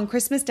have done on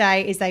Christmas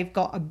Day is they've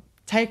got a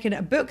taken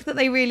a book that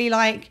they really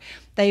like,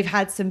 they've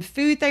had some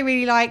food they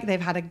really like,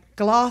 they've had a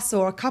glass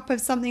or a cup of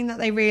something that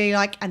they really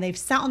like, and they've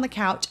sat on the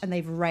couch and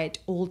they've read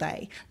all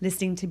day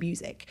listening to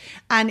music.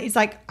 And it's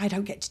like, I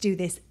don't get to do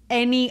this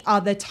any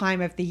other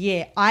time of the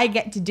year. I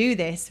get to do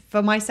this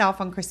for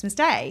myself on Christmas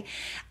Day.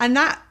 And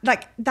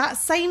that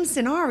same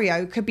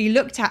scenario could be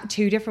looked at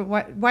two different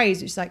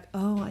ways. It's like,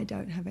 oh, I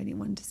don't have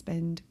anyone to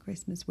spend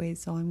Christmas with,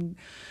 so I'm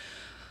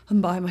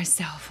by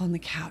myself on the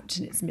couch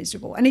and it's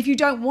miserable. And if you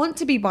don't want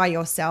to be by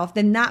yourself,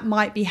 then that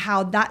might be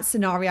how that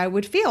scenario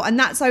would feel. And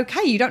that's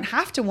okay. You don't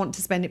have to want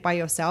to spend it by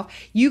yourself.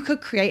 You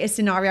could create a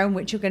scenario in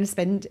which you're going to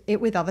spend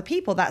it with other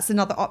people. That's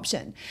another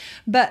option.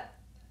 But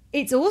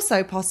it's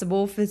also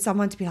possible for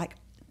someone to be like,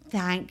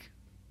 thank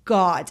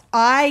God,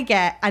 I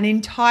get an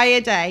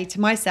entire day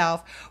to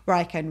myself where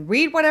I can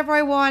read whatever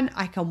I want.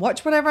 I can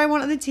watch whatever I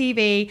want on the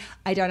TV.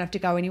 I don't have to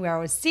go anywhere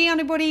or see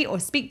anybody or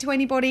speak to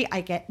anybody.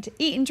 I get to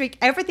eat and drink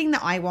everything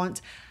that I want.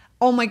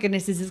 Oh my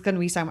goodness, this is going to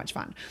be so much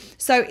fun.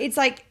 So it's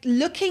like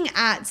looking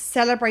at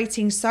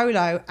celebrating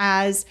solo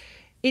as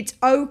it's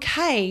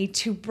okay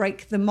to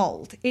break the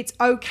mold. It's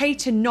okay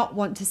to not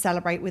want to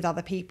celebrate with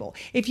other people.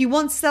 If you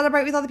want to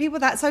celebrate with other people,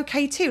 that's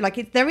okay too.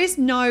 Like there is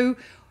no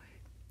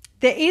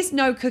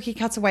cookie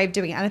cutter way of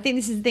doing it. And I think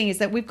this is the thing, is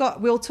that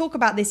we'll talk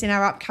about this in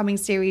our upcoming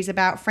series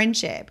about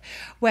friendship,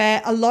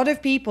 where a lot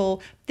of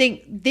people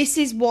think this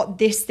is what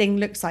this thing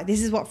looks like.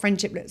 This is what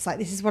friendship looks like.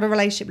 This is what a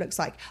relationship looks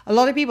like. A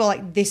lot of people are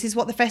like, this is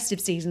what the festive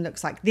season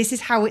looks like. This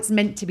is how it's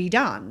meant to be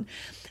done.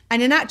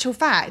 And in actual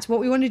fact,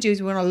 what we want to do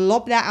is we want to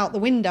lob that out the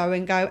window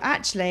and go,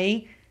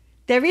 actually,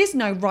 there is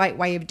no right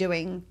way of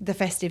doing the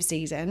festive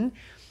season.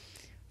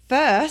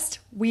 First,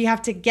 we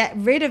have to get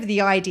rid of the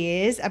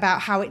ideas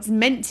about how it's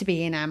meant to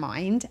be in our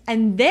mind,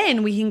 and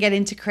then we can get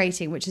into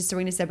creating, which, as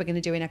Serena said, we're going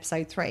to do in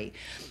episode 3.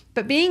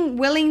 But being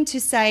willing to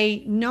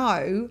say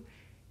no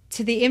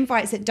to the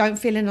invites that don't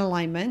feel in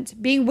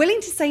alignment, being willing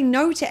to say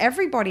no to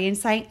everybody and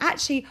saying,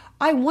 actually,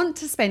 I want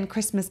to spend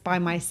Christmas by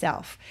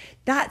myself.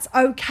 That's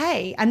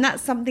okay. And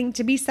that's something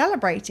to be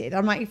celebrated.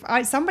 I'm like,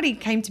 if somebody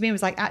came to me and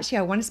was like, actually,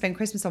 I want to spend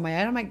Christmas on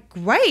my own. I'm like,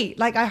 great.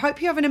 Like, I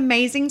hope you have an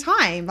amazing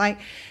time. Like,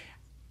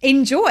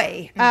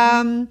 enjoy.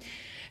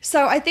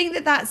 So I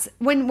think that's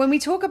when we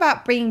talk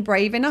about being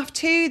brave enough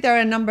to, there are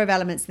a number of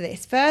elements to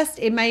this. First,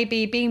 it may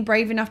be being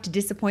brave enough to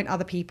disappoint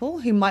other people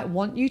who might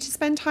want you to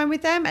spend time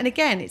with them. And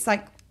again, it's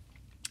like,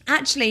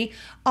 actually,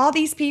 are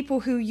these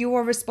people who you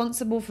are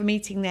responsible for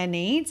meeting their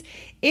needs?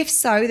 If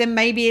so, then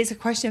maybe it's a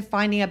question of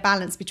finding a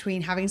balance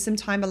between having some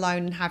time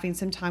alone and having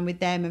some time with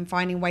them, and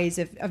finding ways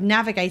of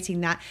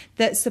navigating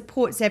that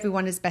supports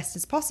everyone as best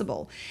as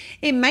possible.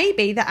 It may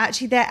be that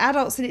actually they're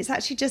adults and it's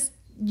actually just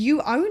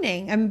you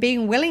owning and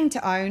being willing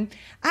to own,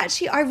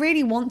 actually, I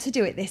really want to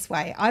do it this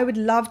way. I would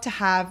love to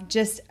have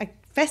just a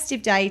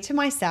festive day to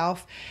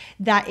myself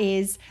that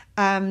is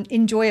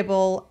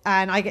enjoyable,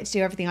 and I get to do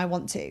everything I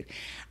want to.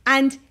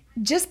 And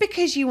just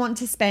because you want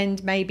to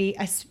spend maybe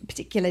a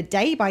particular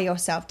day by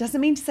yourself doesn't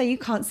mean to say you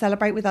can't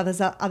celebrate with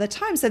others at other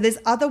times. So there's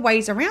other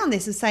ways around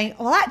this of saying,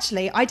 well,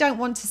 actually, I don't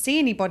want to see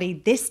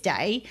anybody this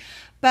day,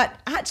 but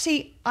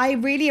actually, I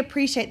really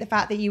appreciate the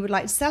fact that you would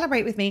like to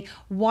celebrate with me.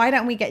 Why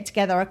don't we get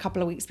together a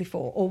couple of weeks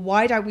before? Or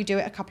why don't we do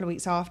it a couple of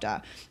weeks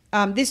after?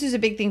 This was a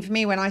big thing for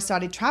me when I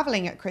started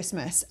traveling at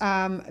Christmas.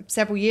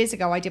 Several years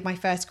ago, I did my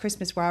first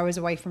Christmas where I was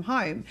away from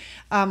home.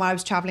 I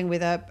was traveling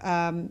with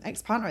a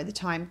ex-partner at the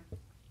time.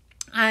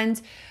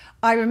 And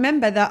I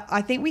remember that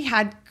I think we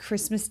had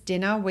Christmas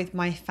dinner with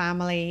my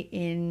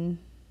family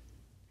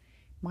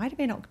might have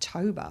been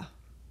October.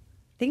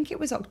 I think it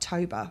was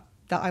October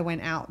that I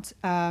went out.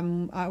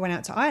 I went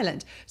out to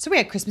Ireland. So we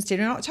had Christmas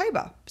dinner in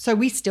October. So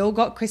we still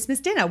got Christmas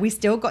dinner. We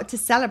still got to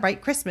celebrate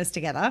Christmas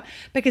together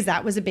because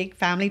that was a big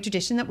family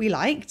tradition that we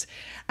liked.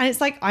 And it's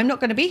like, I'm not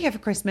going to be here for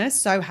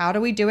Christmas. So how do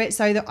we do it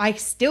so that I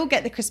still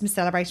get the Christmas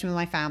celebration with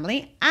my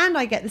family and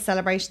I get the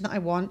celebration that I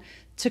want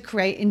to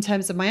create in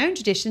terms of my own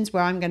traditions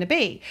where I'm going to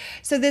be.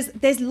 So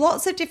there's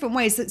lots of different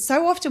ways that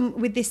so often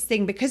with this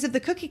thing, because of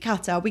the cookie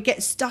cutter, we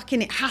get stuck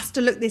in it has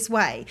to look this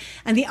way.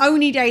 And the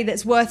only day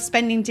that's worth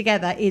spending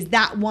together is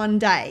that one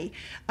day.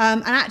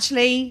 And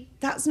actually,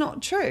 that's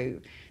not true.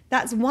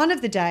 That's one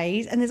of the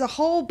days, and there's a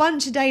whole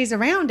bunch of days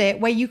around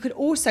it where you could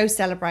also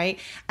celebrate.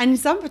 And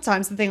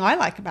sometimes the thing I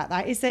like about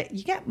that is that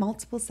you get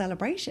multiple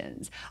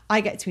celebrations.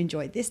 I get to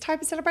enjoy this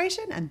type of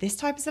celebration and this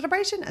type of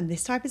celebration and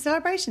this type of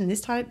celebration and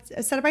this type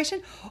of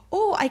celebration.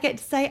 Or I get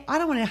to say, I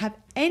don't want to have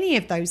any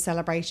of those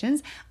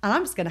celebrations and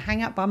I'm just going to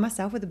hang out by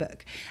myself with a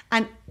book.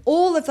 And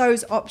all of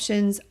those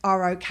options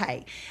are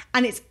okay.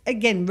 And it's,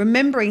 again,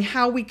 remembering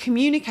how we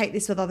communicate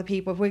this with other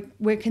people. If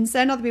we're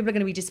concerned other people are going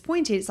to be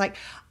disappointed, it's like,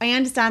 I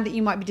understand that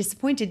you might be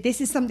disappointed. This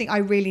is something I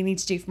really need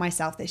to do for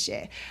myself this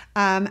year.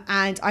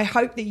 And I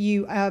hope that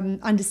you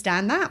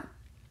understand that.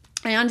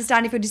 I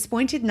understand if you're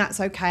disappointed, and that's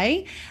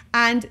okay.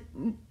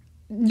 And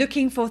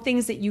looking for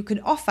things that you can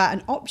offer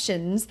and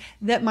options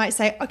that might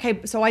say, okay,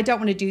 so I don't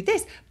want to do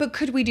this, but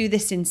could we do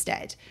this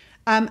instead?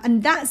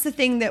 And that's the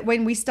thing, that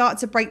when we start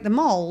to break the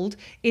mold,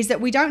 is that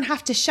we don't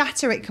have to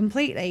shatter it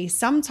completely.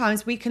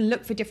 Sometimes we can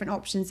look for different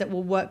options that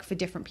will work for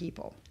different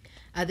people.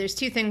 There's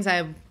two things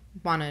I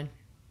want to,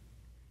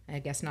 I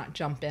guess, not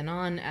jump in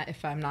on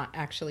if I'm not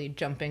actually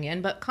jumping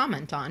in, but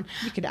comment on.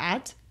 You could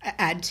add.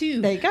 Add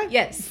to. There you go.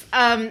 Yes.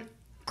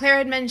 Claire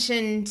had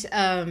mentioned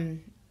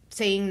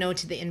saying no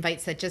to the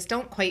invites that just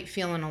don't quite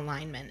feel in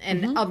alignment.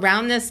 And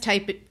around this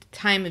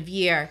time of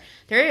year,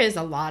 there is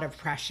a lot of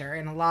pressure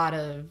and a lot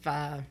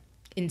of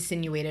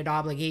insinuated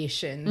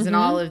obligations and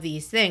all of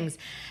these things.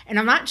 And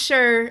I'm not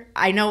sure,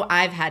 I know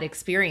I've had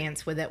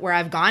experience with it where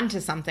I've gone to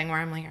something where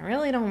I'm like, I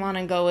really don't want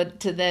to go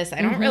to this.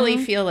 I don't really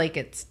feel like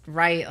it's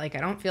right. Like, I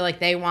don't feel like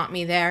they want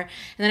me there. And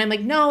then I'm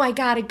like, no, I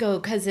got to go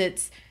because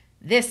it's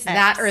this, X.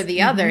 That, or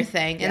the other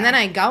thing. And then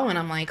I go and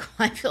I'm like,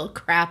 well, I feel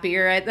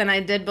crappier than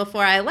I did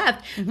before I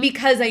left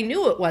because I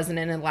knew it wasn't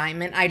in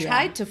alignment. I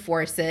tried to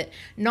force it,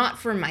 not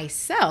for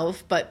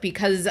myself, but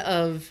because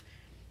of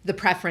the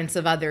preference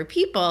of other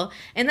people.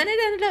 And then it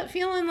ended up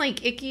feeling like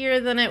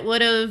ickier than it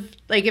would have,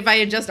 like if I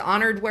had just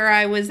honored where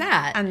I was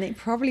at. And it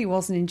probably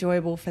wasn't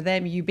enjoyable for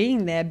them, you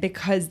being there,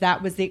 because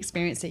that was the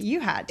experience that you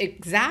had.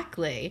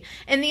 Exactly.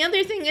 And the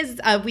other thing is,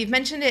 we've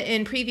mentioned it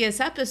in previous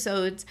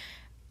episodes,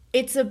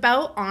 it's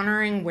about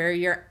honoring where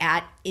you're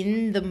at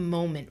in the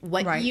moment,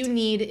 what you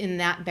need in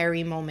that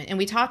very moment. And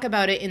we talk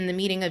about it in the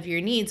meeting of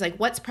your needs, like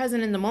what's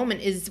present in the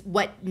moment is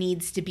what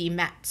needs to be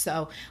met.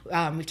 So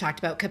we've talked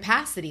about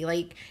capacity.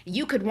 Like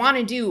you could want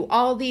to do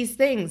all these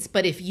things,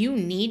 but if you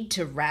need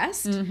to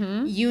rest,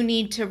 you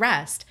need to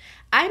rest.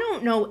 I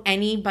don't know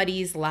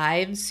anybody's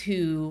lives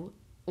who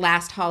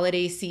last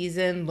holiday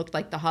season looked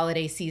like the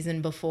holiday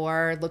season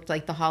before, looked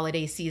like the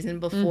holiday season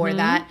before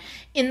that,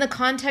 in the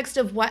context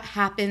of what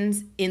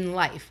happens in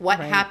life, what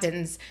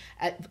happens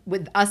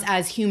with us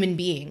as human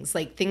beings.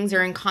 Like things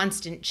are in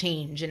constant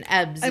change and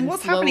ebbs and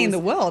what's flows. happening in the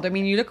world. I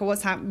mean, you look at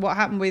what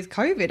happened with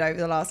COVID over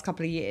the last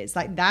couple of years,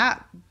 like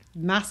that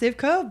massive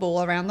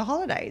curveball around the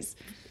holidays.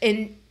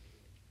 And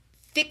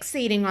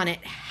fixating on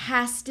it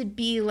has to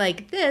be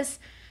like this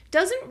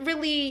doesn't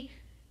really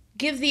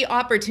give the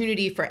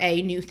opportunity for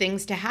new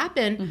things to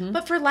happen,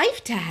 but for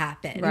life to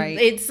happen. Right.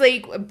 It's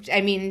like,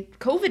 I mean,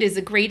 COVID is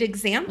a great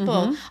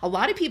example. A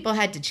lot of people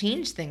had to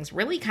change things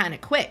really kind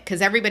of quick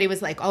because everybody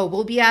was like, oh,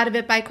 we'll be out of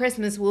it by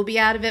Christmas. We'll be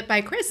out of it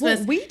by Christmas.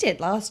 Well, we did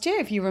last year,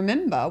 if you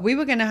remember. We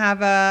were going to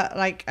have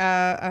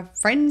a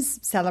friends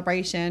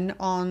celebration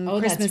on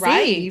Christmas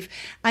Eve.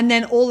 And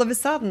then all of a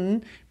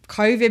sudden,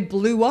 COVID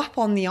blew up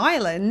on the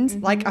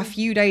island like a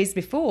few days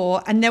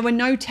before, and there were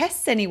no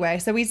tests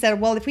anywhere. So we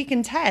said, well, if we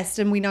can test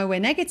and we know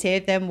we're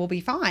negative, then we'll be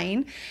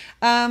fine.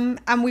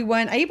 And we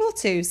weren't able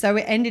to. So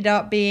it ended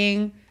up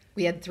being...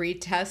 We had 3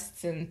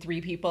 tests and 3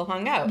 people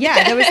hung out.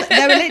 Yeah, there were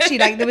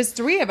literally there was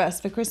 3 of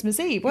us for Christmas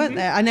Eve, weren't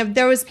there? And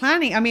there was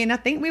planning. I mean, I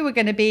think we were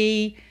going to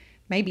be...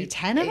 maybe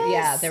 10 of us.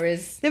 Yeah, there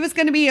was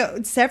going to be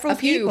several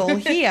people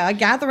here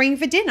gathering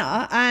for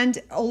dinner, and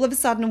all of a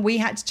sudden we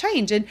had to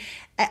change. And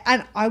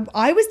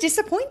I was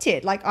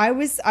disappointed. Like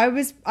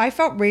I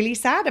felt really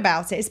sad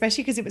about it,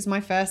 especially because it was my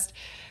first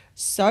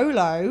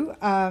solo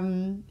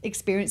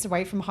experience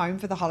away from home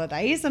for the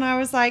holidays. And I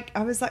was like,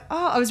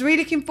 oh, I was really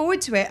looking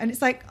forward to it. And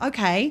it's like,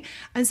 okay.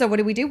 And so what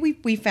did we do?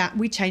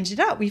 We changed it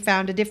up. We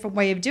found a different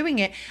way of doing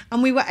it,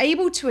 and we were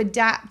able to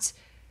adapt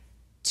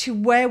to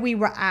where we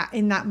were at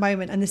in that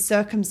moment and the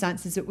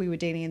circumstances that we were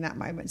dealing in that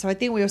moment. So I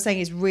think what you're saying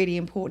is really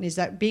important, is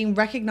that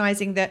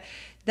recognizing that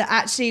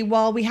actually,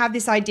 while we have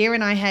this idea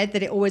in our head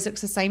that it always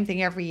looks the same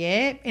thing every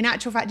year, in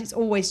actual fact, it's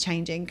always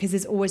changing because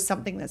there's always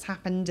something that's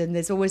happened, and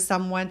there's always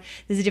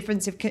there's a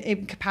difference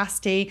in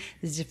capacity,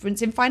 there's a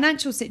difference in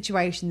financial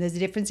situation, there's a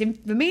difference in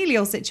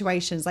familial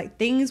situations. Like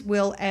things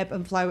will ebb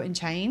and flow and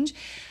change.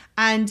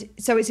 And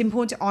so it's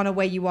important to honor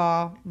where you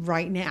are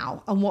right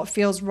now and what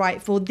feels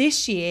right for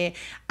this year,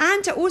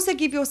 and to also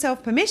give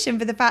yourself permission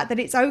for the fact that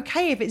it's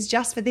okay if it's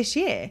just for this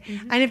year.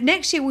 And if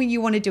next year when you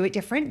want to do it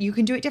different, you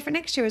can do it different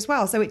next year as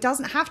well. So it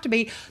doesn't have to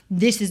be,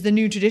 this is the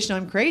new tradition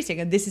I'm creating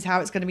and this is how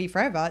it's going to be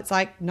forever. It's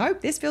like, no,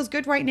 this feels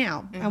good right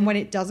now. And when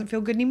it doesn't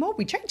feel good anymore,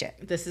 we change it.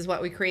 This is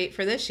what we create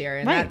for this year.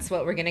 And that's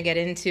what we're going to get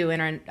into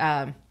in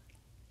our...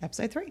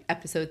 Episode 3.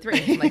 Episode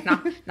 3. Like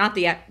not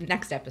the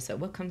next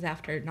episode. What comes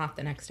after not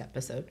the next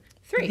episode?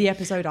 3. The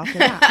episode after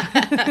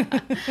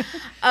that.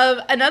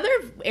 Another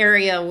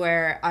area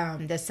where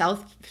the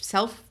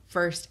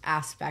self-first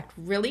aspect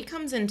really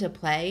comes into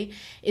play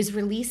is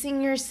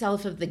releasing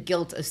yourself of the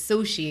guilt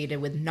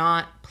associated with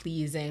not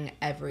pleasing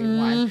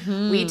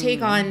everyone. We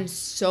take on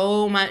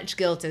so much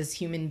guilt as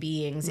human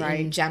beings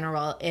in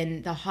general,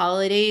 and the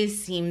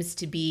holidays seems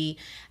to be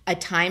a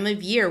time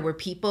of year where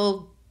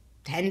people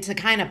tend to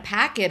kind of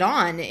pack it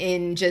on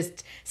and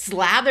just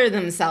slather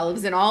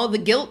themselves in all the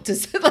guilt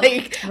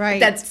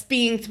that's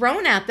being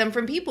thrown at them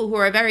from people who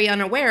are very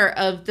unaware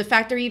of the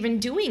fact they're even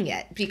doing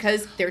it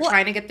because they're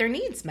trying to get their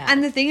needs met.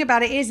 And the thing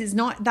about it is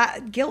not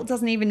that guilt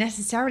doesn't even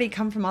necessarily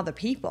come from other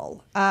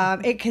people.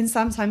 It can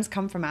sometimes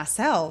come from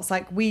ourselves.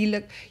 Like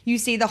you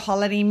see the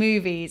holiday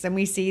movies and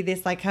we see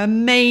this like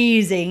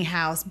amazing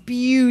house,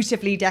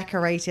 beautifully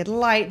decorated,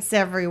 lights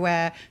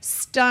everywhere,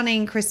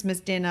 stunning Christmas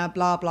dinner,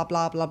 blah, blah,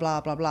 blah, blah,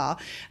 blah, blah, blah.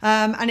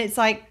 And it's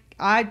like,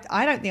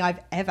 I don't think I've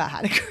ever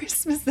had a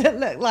Christmas that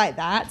looked like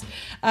that,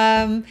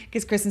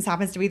 because Christmas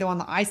happens to be the one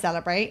that I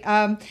celebrate.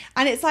 And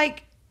it's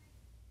like,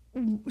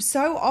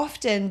 so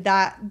often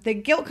that the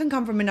guilt can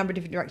come from a number of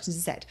different directions.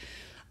 As I said,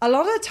 a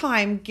lot of the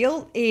time,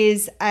 guilt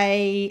is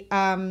if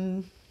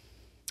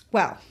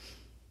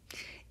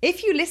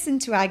you listen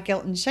to our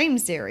guilt and shame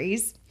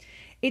series,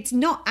 it's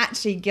not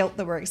actually guilt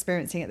that we're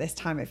experiencing at this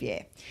time of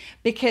year,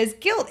 because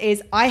guilt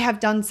is, I have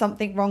done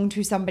something wrong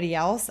to somebody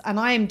else and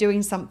I am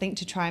doing something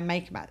to try and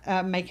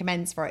make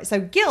amends for it. So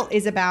guilt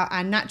is about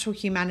our natural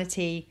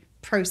humanity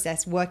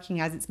process working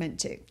as it's meant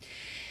to.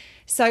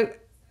 So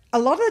a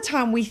lot of the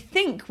time we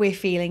think we're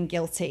feeling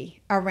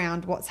guilty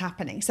around what's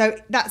happening. So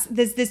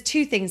there's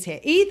two things here.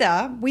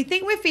 Either we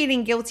think we're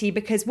feeling guilty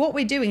because what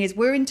we're doing is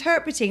we're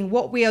interpreting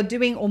what we are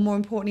doing, or more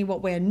importantly,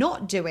 what we're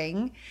not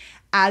doing,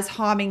 as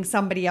harming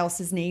somebody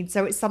else's needs.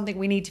 So it's something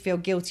we need to feel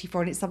guilty for,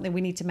 and it's something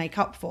we need to make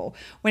up for.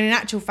 When in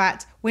actual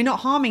fact, we're not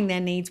harming their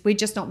needs. We're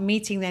just not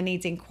meeting their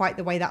needs in quite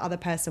the way that other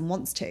person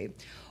wants to.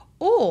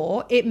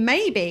 Or it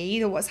may be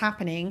that what's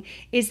happening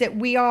is that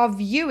we are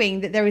viewing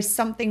that there is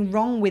something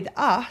wrong with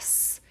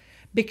us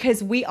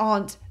because we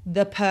aren't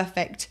the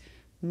perfect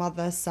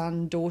mother,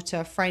 son,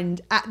 daughter, friend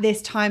at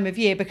this time of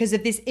year, because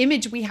of this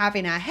image we have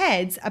in our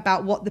heads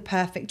about what the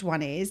perfect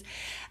one is.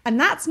 And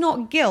that's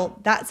not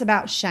guilt, that's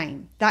about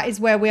shame. That is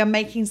where we are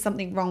making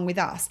something wrong with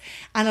us.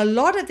 And a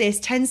lot of this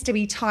tends to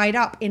be tied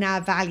up in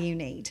our value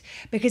need,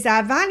 because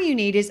our value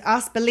need is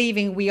us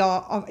believing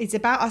it's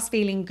about us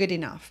feeling good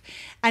enough.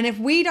 And if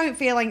we don't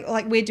feel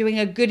like we're doing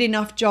a good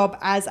enough job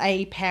as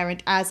a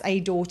parent, as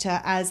a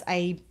daughter, as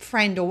a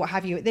friend, or what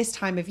have you at this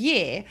time of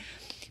year,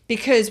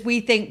 because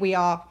we think we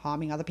are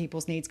harming other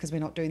people's needs because we're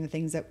not doing the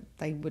things that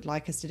they would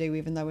like us to do,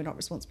 even though we're not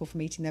responsible for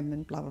meeting them,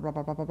 and blah, blah, blah,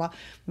 blah, blah, blah, blah.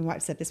 We might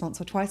have said this once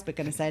or twice, but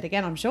going to say it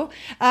again, I'm sure.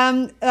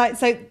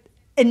 So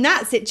in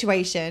that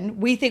situation,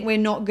 we think we're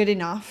not good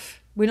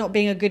enough. We're not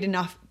being a good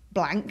enough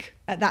blank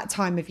at that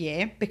time of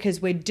year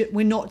because we're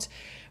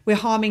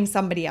harming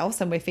somebody else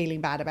and we're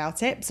feeling bad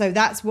about it. So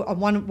that's on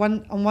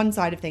one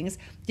side of things.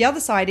 The other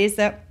side is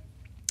that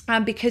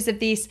because of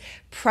this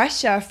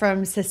pressure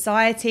from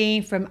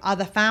society, from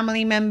other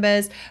family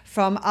members,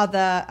 from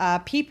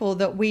other people,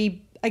 that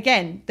we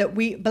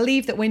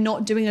believe that we're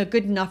not doing a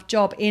good enough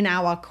job in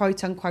our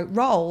quote unquote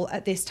role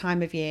at this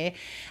time of year.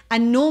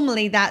 And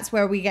normally that's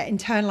where we get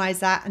internalized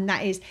that, and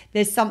that is,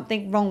 there's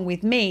something wrong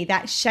with me.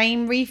 That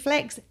shame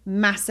reflex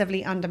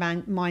massively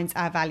undermines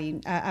our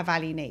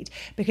value need,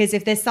 because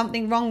if there's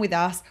something wrong with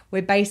us,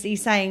 we're basically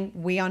saying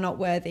we are not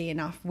worthy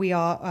enough. We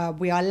are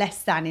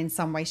less than in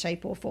some way,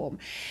 shape or form.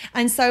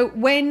 And so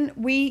when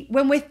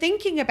we're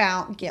thinking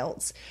about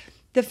guilt,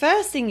 the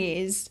first thing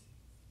is,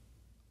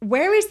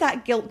 where is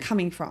that guilt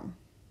coming from?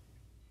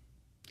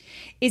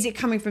 Is it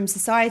coming from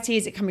society?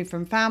 Is it coming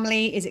from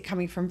family? Is it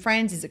coming from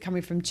friends? Is it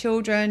coming from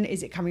children?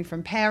 Is it coming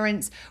from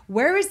parents?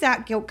 Where is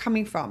that guilt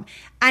coming from?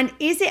 And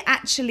is it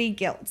actually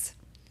guilt?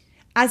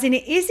 As in,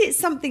 is it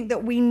something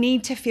that we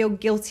need to feel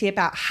guilty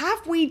about?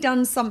 Have we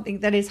done something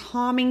that is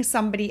harming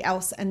somebody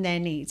else and their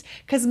needs?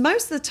 Because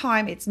most of the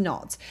time it's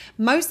not.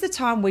 Most of the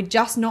time we're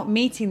just not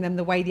meeting them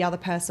the way the other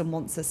person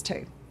wants us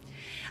to.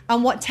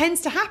 And what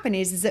tends to happen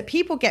is that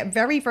people get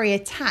very, very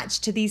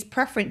attached to these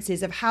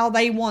preferences of how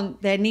they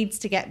want their needs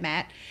to get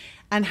met.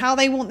 And how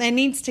they want their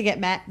needs to get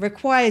met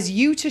requires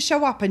you to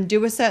show up and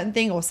do a certain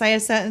thing, or say a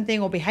certain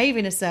thing, or behave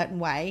in a certain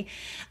way.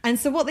 And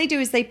so what they do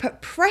is they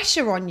put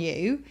pressure on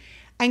you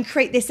and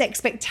create this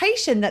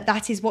expectation that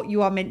that is what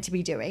you are meant to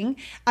be doing.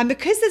 And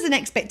because there's an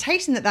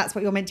expectation that that's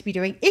what you're meant to be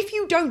doing, if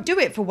you don't do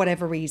it for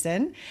whatever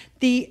reason,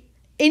 the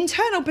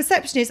internal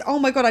perception is, oh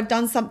my God, I've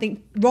done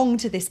something wrong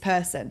to this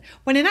person.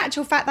 When in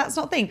actual fact, that's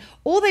not the thing.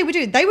 All they were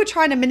doing, they were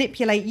trying to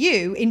manipulate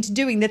you into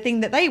doing the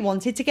thing that they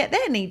wanted to get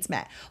their needs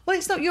met. Well,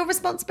 it's not your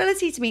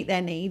responsibility to meet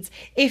their needs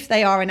if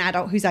they are an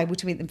adult who's able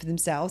to meet them for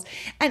themselves.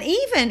 And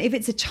even if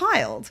it's a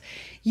child,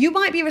 you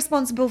might be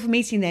responsible for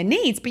meeting their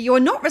needs, but you're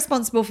not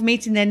responsible for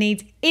meeting their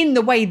needs in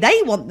the way they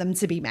want them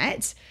to be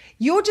met.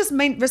 You're just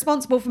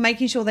responsible for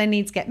making sure their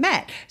needs get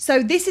met.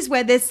 So this is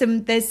where there's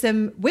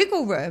some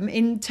wiggle room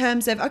in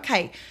terms of,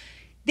 okay,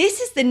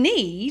 this is the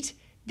need.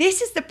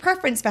 This is the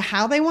preference for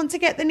how they want to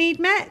get the need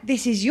met.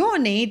 This is your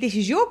need. This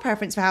is your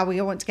preference for how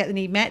we want to get the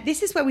need met.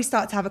 This is where we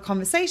start to have a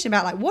conversation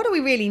about, like, what do we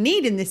really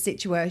need in this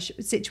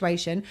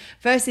situation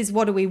versus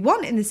what do we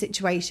want in the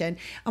situation?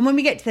 And when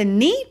we get to the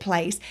need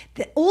place,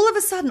 all of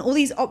a sudden, all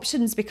these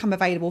options become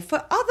available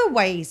for other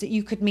ways that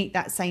you could meet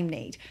that same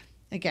need.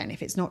 Again,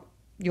 if it's not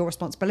your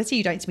responsibility,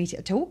 you don't need to meet it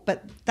at all,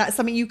 but that's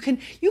something you can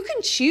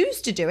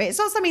choose to do it. It's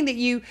not something that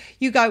you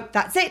go,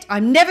 that's it,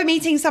 I'm never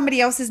meeting somebody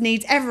else's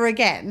needs ever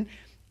again.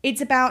 It's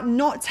about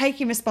not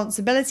taking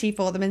responsibility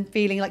for them and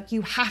feeling like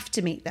you have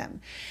to meet them.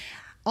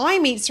 I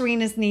meet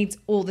Serena's needs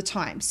all the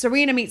time.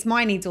 Serena meets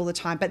my needs all the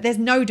time, but there's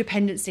no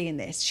dependency in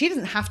this. She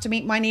doesn't have to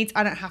meet my needs.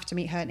 I don't have to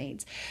meet her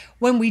needs.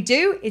 When we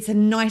do, it's a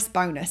nice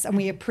bonus and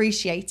we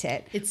appreciate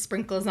it. It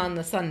sprinkles on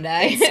the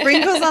Sunday. It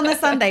sprinkles on the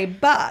Sunday.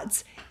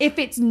 But if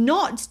it's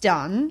not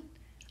done,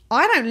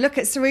 I don't look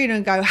at Serena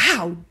and go,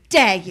 how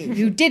dare you?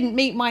 You didn't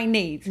meet my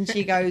needs. And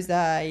she goes,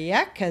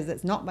 yeah, because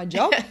it's not my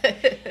job.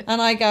 And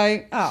I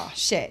go, oh,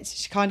 shit.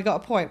 She kind of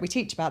got a point. We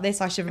teach about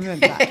this. I should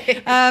remember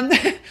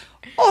that.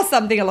 Or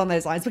something along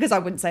those lines, because I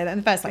wouldn't say that in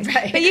the first place.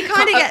 Right. But you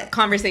kind of get...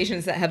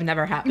 Conversations that have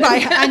never happened.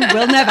 Right, and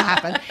will never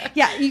happen.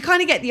 Yeah, you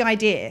kind of get the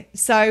idea.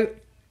 So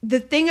the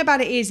thing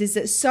about it is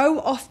that so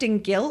often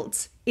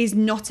guilt is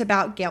not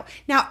about guilt.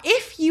 Now,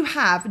 if you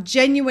have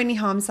genuinely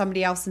harmed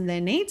somebody else and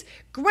their needs,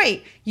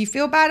 great. You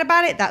feel bad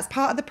about it. That's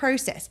part of the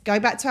process. Go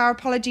back to our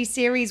apology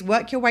series,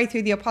 work your way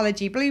through the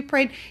apology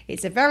blueprint.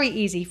 It's a very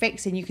easy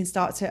fix, and you can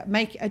start to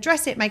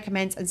address it, make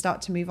amends, and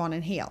start to move on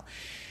and heal.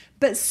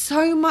 But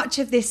so much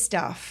of this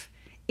stuff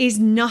is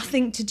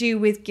nothing to do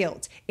with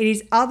guilt. It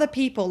is other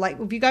people. Like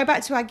if you go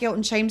back to our guilt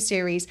and shame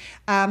series,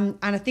 and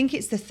I think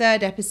it's the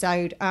 3rd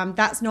episode,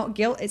 that's not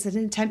guilt. It's an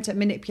attempt at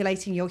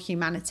manipulating your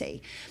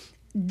humanity.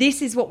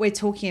 This is what we're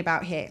talking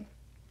about here.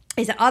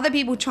 Is that other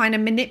people trying to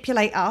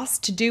manipulate us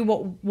to do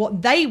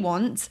what they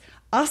want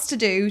us to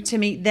do to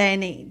meet their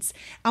needs.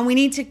 And we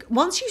need to,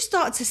 once you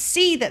start to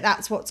see that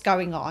that's what's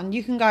going on,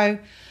 you can go,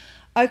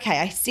 okay,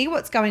 I see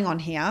what's going on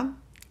here.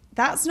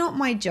 That's not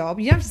my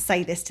job. You don't have to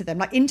say this to them.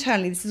 Like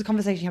internally, this is a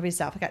conversation you have with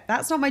yourself. Okay,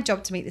 that's not my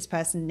job to meet this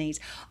person's needs.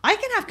 I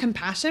can have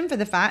compassion for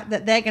the fact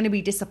that they're going to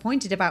be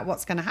disappointed about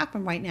what's going to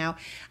happen right now.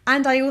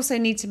 And I also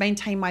need to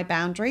maintain my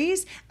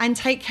boundaries and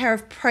take care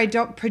of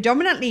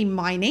predominantly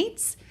my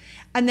needs,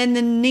 and then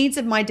the needs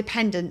of my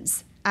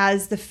dependents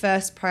as the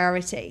first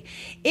priority.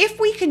 If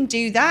we can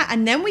do that,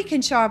 and then we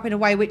can show up in a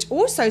way which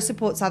also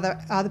supports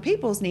other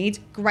people's needs,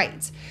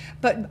 great.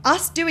 But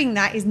us doing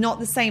that is not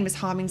the same as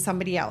harming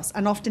somebody else.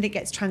 And often it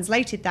gets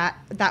translated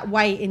that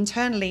way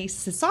internally,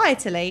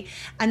 societally,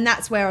 and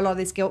that's where a lot of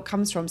this guilt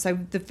comes from. So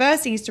the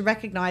first thing is to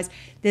recognize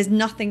there's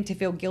nothing to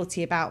feel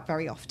guilty about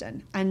very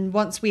often. And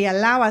once we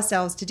allow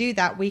ourselves to do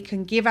that, we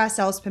can give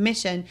ourselves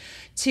permission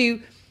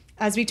to,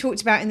 as we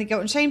talked about in the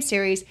guilt and shame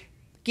series,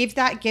 give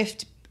that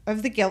gift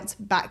of the guilt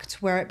back to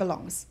where it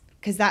belongs,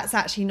 because that's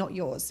actually not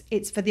yours.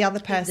 It's for the other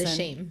person. The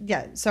shame.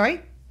 Yeah,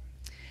 sorry?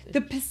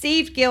 The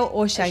perceived guilt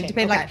or shame.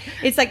 Depending, okay. like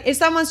it's like if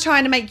someone's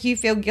trying to make you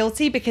feel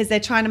guilty because they're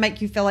trying to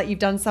make you feel like you've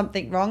done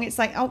something wrong, it's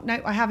like, oh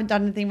no, I haven't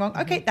done anything wrong.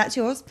 Okay, that's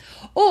yours.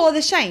 Or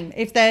the shame,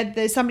 if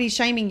there's somebody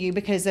shaming you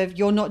because of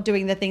you're not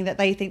doing the thing that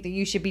they think that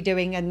you should be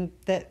doing, and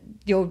that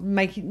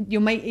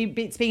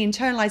it's being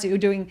internalized that you're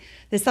doing,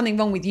 there's something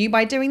wrong with you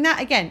by doing that.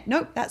 Again,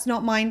 nope, that's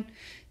not mine.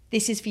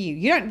 This is for you.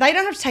 They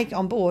don't have to take it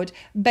on board,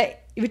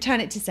 but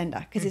return it to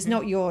sender, because it's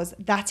not yours.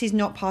 That is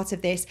not part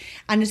of this.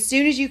 And as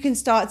soon as you can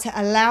start to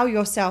allow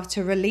yourself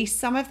to release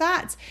some of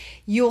that,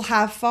 you'll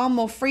have far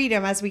more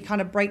freedom as we kind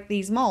of break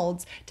these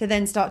molds to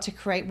then start to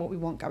create what we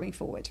want going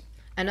forward.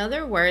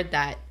 Another word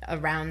that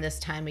around this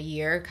time of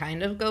year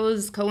kind of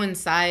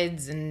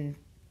coincides and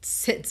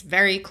sits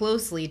very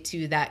closely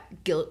to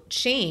that guilt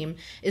shame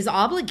is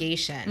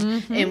obligation.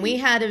 Mm-hmm. And we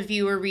had a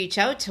viewer reach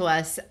out to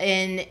us,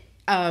 and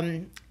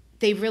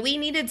they really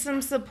needed some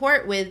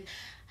support with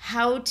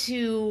how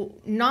to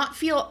not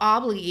feel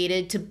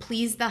obligated to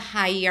please the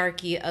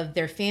hierarchy of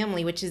their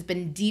family, which has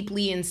been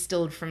deeply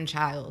instilled from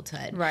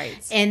childhood.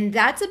 Right. And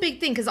that's a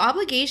big thing, because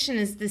obligation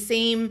is the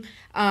same,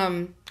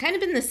 kind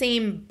of in the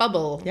same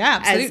bubble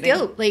as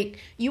guilt. Like,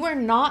 you are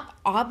not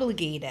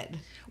obligated.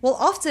 Well,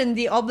 often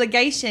the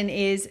obligation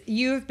is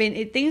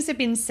things have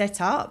been set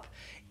up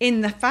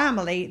in the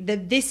family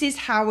that this is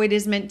how it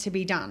is meant to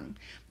be done.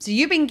 So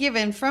you've been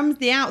given from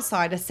the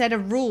outside a set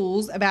of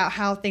rules about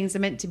how things are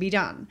meant to be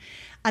done.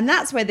 And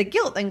that's where the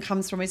guilt then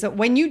comes from, is that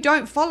when you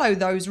don't follow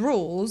those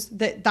rules,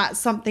 that's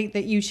something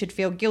that you should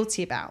feel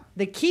guilty about.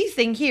 The key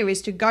thing here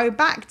is to go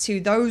back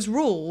to those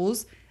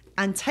rules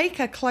and take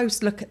a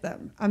close look at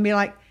them and be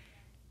like,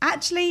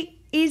 actually,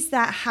 is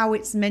that how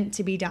it's meant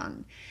to be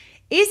done?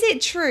 Is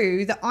it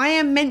true that I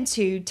am meant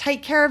to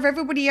take care of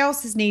everybody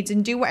else's needs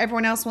and do what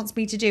everyone else wants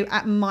me to do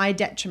at my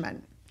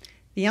detriment?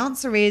 The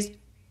answer is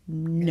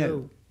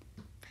no.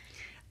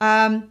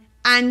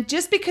 And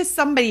just because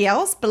somebody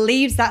else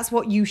believes that's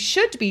what you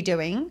should be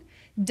doing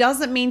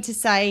doesn't mean to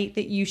say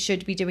that you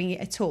should be doing it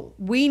at all.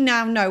 We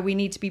now know we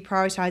need to be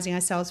prioritizing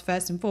ourselves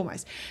first and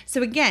foremost.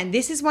 So again,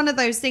 this is one of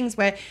those things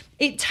where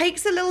it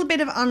takes a little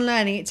bit of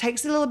unlearning. It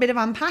takes a little bit of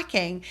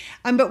unpacking.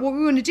 But what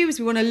we want to do is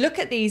we want to look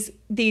at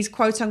these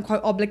quote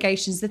unquote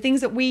obligations, the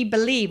things that we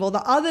believe or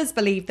that others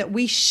believe that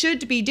we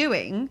should be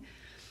doing,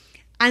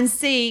 and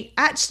see,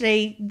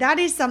 actually, that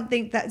is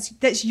something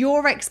that's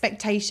your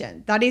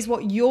expectation. That is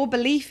what your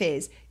belief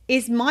is.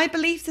 Is my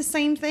belief the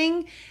same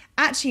thing?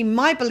 Actually,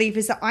 my belief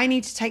is that I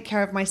need to take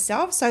care of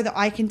myself so that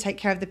I can take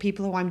care of the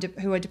people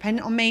who are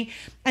dependent on me,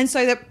 and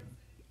so that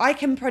I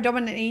can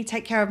predominantly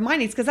take care of my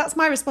needs, because that's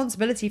my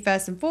responsibility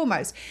first and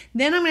foremost.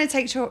 Then I'm going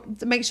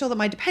to make sure that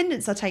my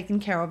dependents are taken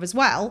care of as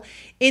well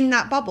in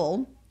that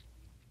bubble.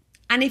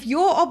 And if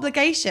your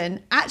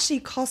obligation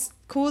actually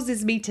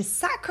causes me to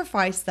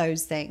sacrifice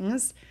those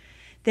things,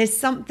 There's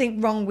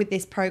something wrong with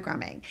this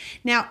programming.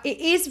 Now, it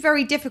is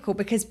very difficult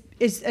because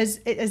as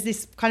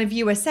this kind of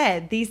viewer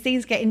said, these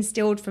things get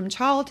instilled from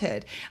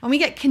childhood and we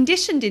get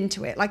conditioned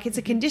into it. Like it's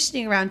a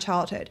conditioning around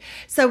childhood.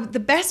 So the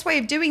best way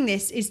of doing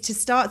this is to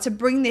start to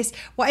bring this,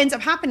 what ends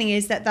up happening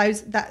is that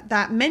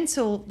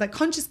that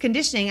conscious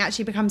conditioning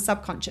actually becomes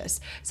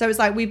subconscious. So it's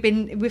like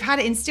we've had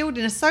it instilled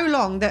in us so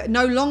long that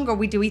no longer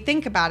we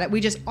think about it.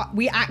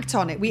 We act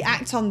on it. We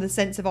act on the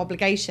sense of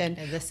obligation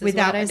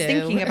without us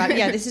thinking about,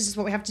 this is just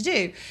what we have to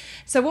do.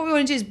 So what we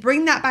want to do is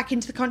bring that back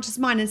into the conscious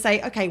mind and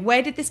say, okay,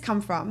 where did this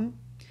come from?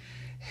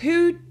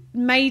 Who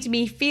made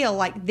me feel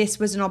like this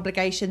was an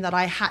obligation that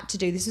I had to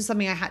do? This is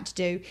something I had to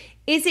do.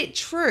 Is it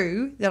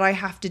true that I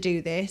have to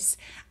do this?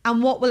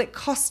 And what will it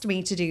cost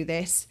me to do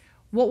this?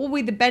 What will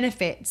be the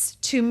benefits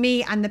to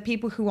me and the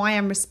people who I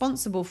am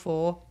responsible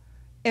for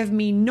of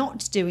me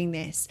not doing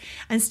this?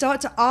 And start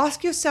to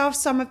ask yourself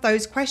some of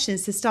those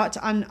questions to start to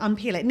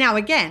unpeel it. Now,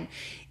 again,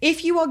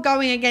 if you are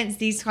going against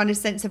these kind of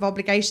sense of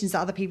obligations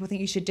that other people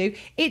think you should do,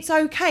 it's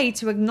okay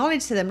to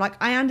acknowledge to them,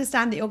 like, I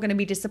understand that you're going to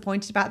be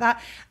disappointed about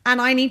that, and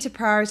I need to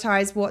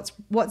prioritize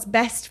what's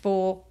best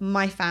for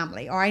my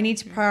family, or I need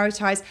to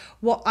prioritize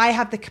what I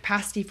have the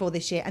capacity for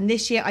this year, and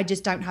this year I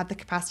just don't have the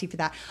capacity for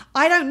that.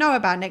 I don't know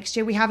about next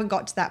year. We haven't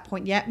got to that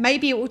point yet.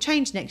 Maybe it will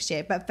change next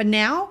year, but for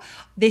now,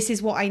 this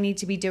is what I need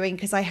to be doing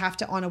because I have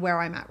to honor where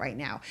I'm at right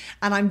now.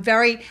 And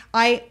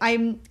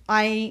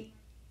I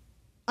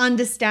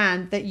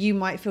understand that you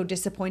might feel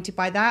disappointed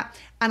by that,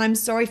 and I'm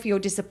sorry for your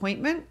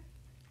disappointment.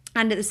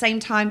 And at the same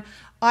time,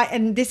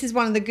 and this is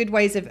one of the good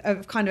ways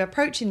of kind of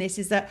approaching this,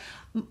 is that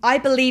I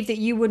believe that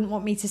you wouldn't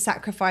want me to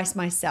sacrifice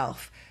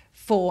myself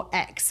for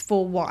X,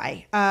 for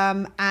Y.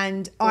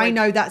 And I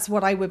know that's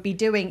what I would be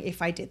doing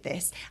if I did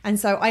this. And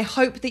so I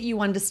hope that you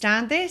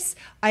understand this.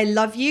 I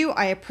love you.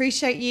 I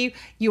appreciate you.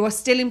 You are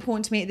still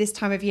important to me at this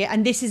time of year.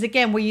 And this is,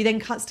 again, where you then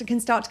can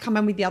start to come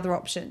in with the other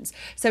options.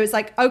 So it's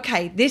like,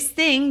 okay, this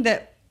thing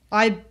that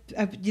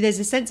there's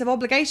a sense of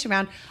obligation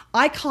around,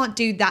 I can't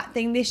do that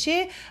thing this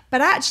year, but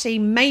actually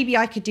maybe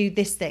I could do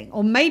this thing,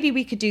 or maybe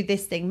we could do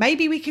this thing.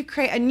 Maybe we could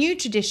create a new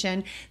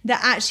tradition that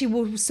actually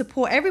will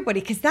support everybody,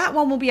 because that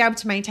one will be able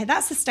to maintain.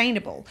 That's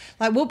sustainable.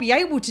 Like, we'll be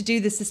able to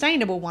do the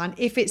sustainable one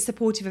if it's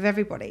supportive of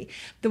everybody.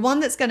 The one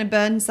that's going to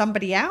burn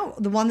somebody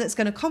out, the one that's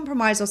going to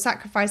compromise or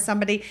sacrifice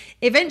somebody,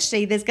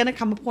 eventually there's going to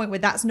come a point where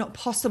that's not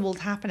possible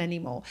to happen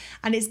anymore.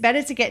 And it's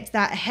better to get to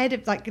that ahead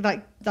of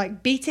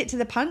like beat it to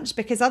the punch,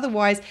 because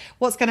otherwise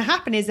what's going to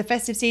happen is the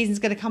festive season is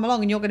going to come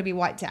along and you're going to be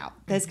wiped out.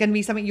 There's going to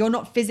be something, you're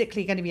not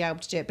physically going to be able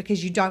to do it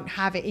because you don't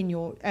have it in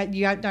you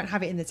don't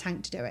have it in the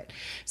tank to do it.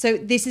 So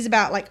this is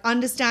about like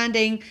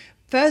understanding.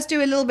 First,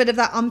 do a little bit of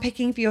that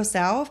unpicking for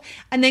yourself,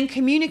 and then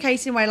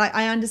communicate in a way like,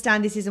 I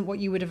understand this isn't what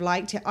you would have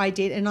liked. I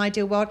did in an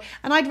ideal world,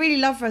 and I'd really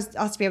love for us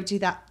to be able to do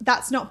that.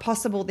 That's not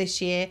possible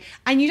this year.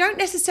 And you don't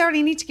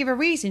necessarily need to give a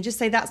reason. Just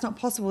say that's not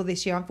possible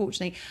this year,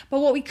 unfortunately. But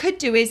what we could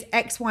do is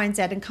X, Y, and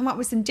Z, and come up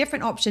with some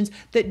different options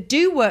that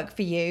do work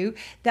for you,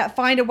 that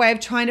find a way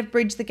of trying to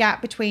bridge the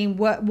gap between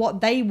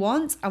what they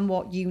want and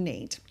what you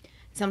need.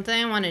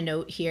 Something I want to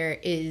note here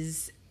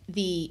is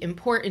the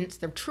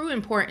true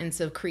importance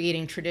of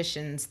creating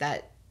traditions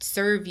that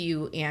serve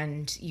you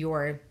and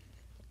your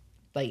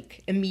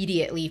like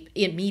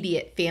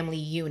immediate family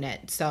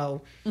unit.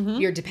 So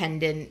your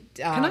dependent.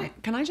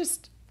 Can I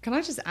just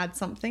add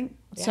something?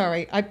 Yeah.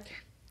 Sorry,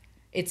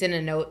 it's in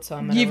a note, so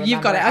I'm gonna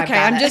you've got it. Okay,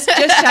 I'm just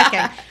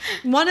checking.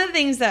 One of the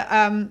things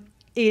that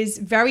is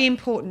very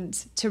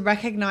important to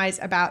recognize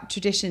about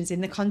traditions in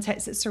the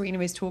context that Serena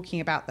is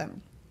talking about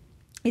them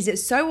is that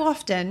so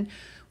often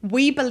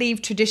we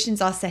believe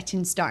traditions are set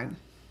in stone.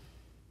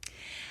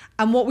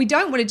 And what we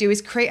don't want to do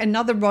is create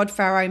another rod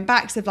for our own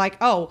backs of like,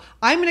 oh,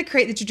 I'm going to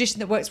create the tradition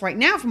that works right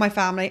now for my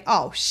family.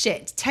 Oh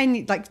shit,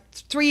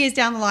 3 years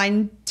down the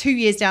line, 2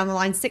 years down the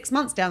line, 6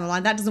 months down the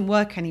line, that doesn't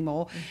work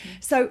anymore.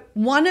 So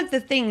one of the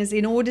things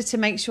in order to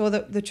make sure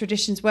that the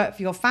traditions work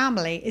for your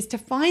family is to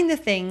find the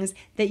things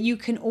that you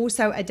can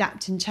also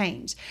adapt and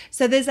change.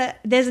 So there's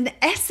an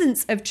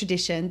essence of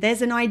tradition.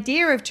 There's an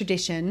idea of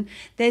tradition.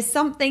 There's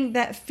something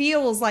that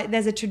feels like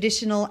there's a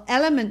traditional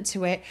element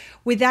to it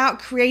without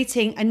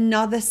creating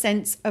another sense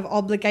of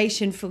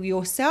obligation for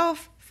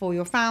yourself, for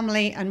your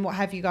family, and what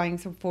have you going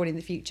forward in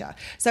the future.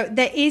 So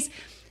there is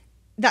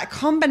that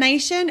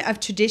combination of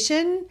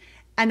tradition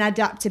and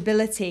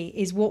adaptability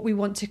is what we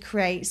want to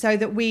create, so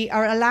that we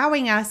are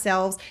allowing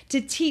ourselves to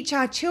teach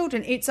our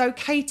children it's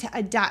okay to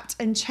adapt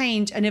and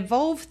change and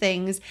evolve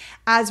things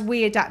as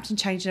we adapt and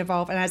change and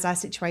evolve, and as our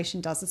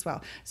situation does as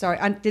well. Sorry,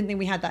 I didn't think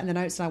we had that in the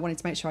notes, and I wanted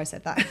to make sure I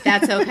said that.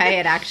 That's okay.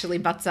 It actually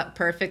butts up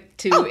perfect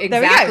to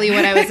exactly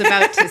what I was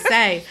about to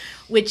say,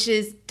 which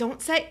is,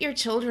 don't set your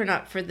children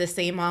up for the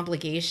same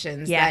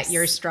obligations that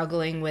you're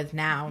struggling with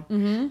now.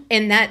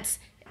 And that's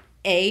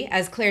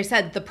as Claire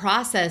said, the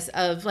process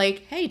of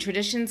like, hey,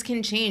 traditions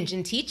can change,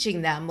 and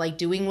teaching them, like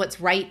doing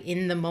what's right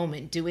in the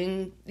moment,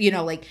 doing,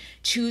 like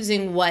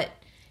choosing what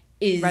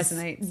is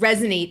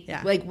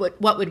resonate, like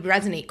what would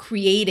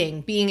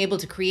resonate, being able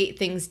to create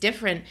things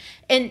different.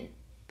 And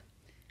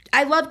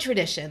I love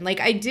tradition. Like,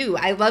 I do.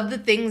 I love the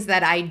things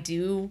that I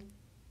do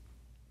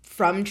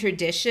from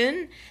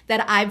tradition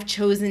that I've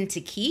chosen to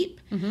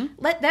keep.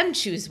 Let them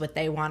choose what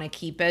they want to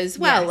keep as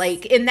well. Yes.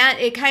 Like, in that,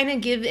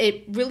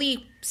 it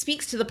really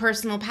speaks to the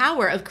personal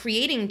power of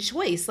creating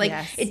choice. Like,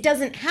 it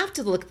doesn't have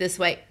to look this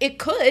way. It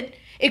could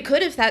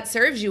if that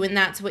serves you and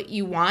that's what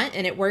you want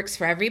and it works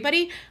for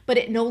everybody, but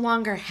it no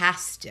longer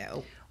has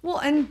to. Well,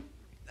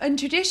 and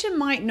tradition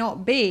might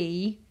not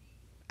be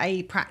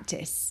a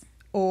practice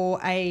or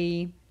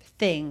a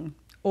thing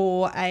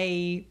or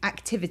a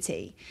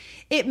activity.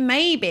 It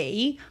may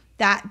be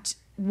that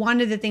one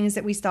of the things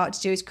that we start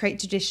to do is create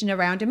tradition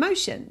around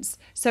emotions.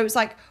 So it's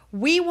like,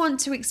 we want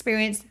to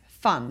experience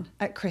fun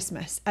at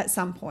Christmas at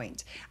some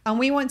point, and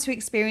we want to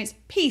experience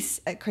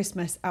peace at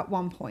Christmas at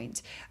one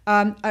point,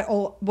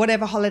 or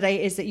whatever holiday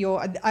it is that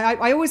you're.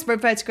 I always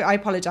refer to. I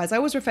apologize. I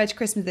always refer to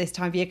Christmas this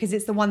time of year because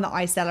it's the one that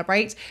I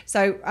celebrate.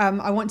 So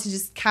I want to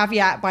just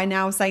caveat by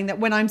now saying that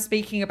when I'm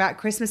speaking about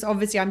Christmas,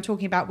 obviously I'm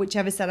talking about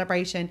whichever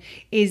celebration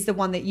is the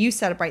one that you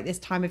celebrate this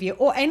time of year,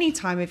 or any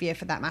time of year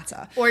for that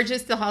matter, or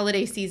just the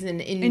holiday season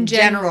in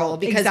general,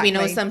 because we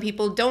know some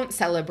people don't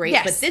celebrate.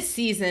 But this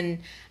season,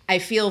 I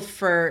feel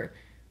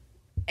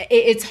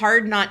it's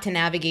hard not to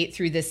navigate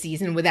through this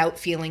season without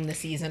feeling the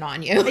season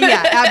on you.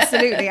 Yeah,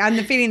 absolutely.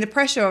 And feeling the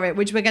pressure of it,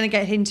 which we're going to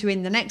get into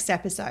in the next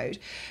episode.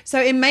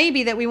 So it may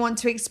be that we want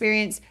to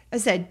experience,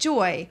 as I said,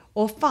 joy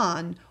or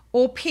fun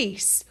or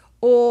peace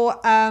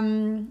or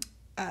I'm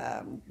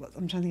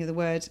trying to think of the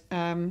word,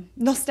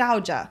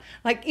 nostalgia.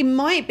 Like, it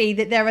might be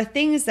that there are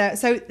things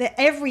so that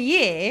every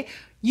year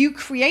you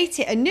create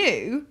it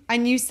anew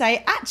and you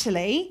say,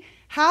 actually,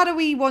 how do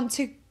we want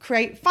to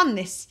create fun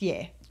this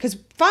year? Because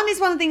fun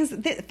is one of the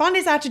things, fun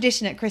is our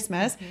tradition at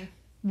Christmas.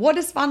 What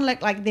does fun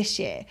look like this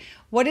year?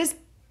 What is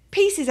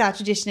peace is our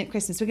tradition at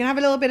Christmas? We're going to have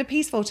a little bit of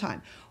peaceful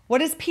time. What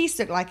does peace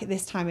look like at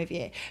this time of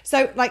year?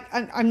 So, like,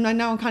 I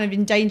know I'm kind of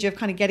in danger of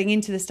kind of getting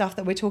into the stuff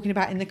that we're talking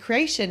about in the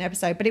creation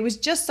episode, but it was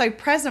just so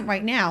present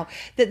right now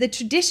that the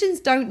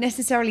traditions don't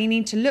necessarily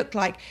need to look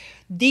like,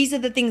 these are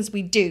the things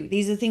we do.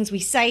 These are the things we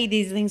say.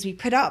 These are the things we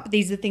put up.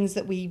 These are the things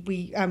that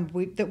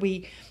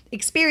we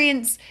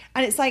experience.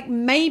 And it's like,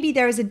 maybe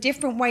there is a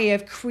different way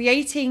of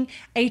creating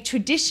a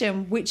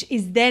tradition which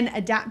is then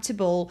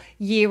adaptable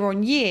year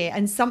on year,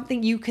 and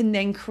something you can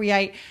then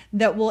create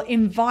that will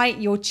invite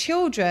your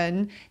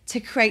children to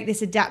create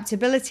this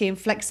adaptability and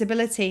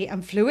flexibility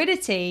and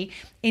fluidity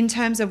in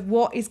terms of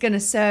what is going to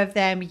serve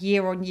them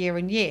year on year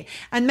and year.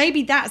 And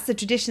maybe that's the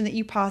tradition that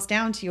you pass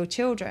down to your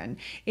children,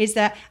 is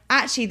that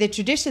actually the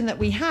tradition that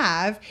we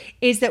have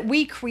is that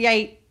we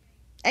create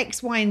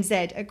X, Y, and Z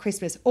at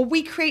Christmas, or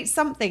we create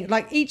something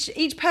like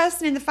each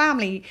person in the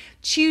family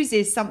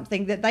chooses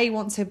something that they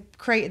want to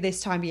create at this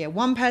time of year.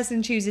 One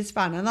person chooses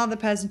fun, another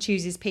person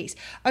chooses peace.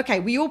 Okay,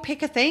 we all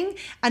pick a thing,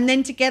 and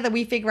then together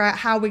we figure out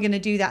how we're going to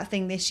do that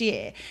thing this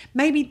year.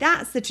 Maybe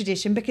that's the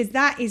tradition, because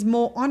that is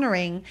more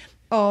honoring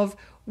of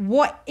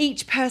what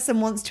each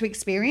person wants to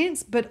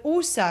experience, but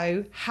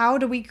also how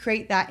do we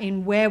create that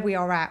in where we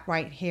are at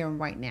right here and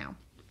right now.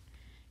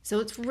 So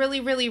it's really,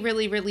 really,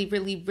 really, really,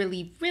 really,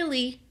 really,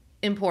 really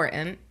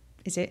important.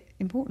 Is it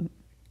important?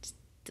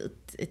 A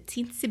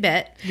teensy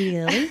bit.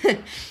 Really?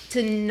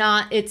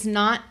 It's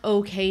not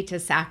okay to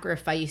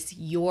sacrifice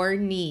your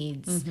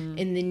needs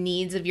and the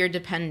needs of your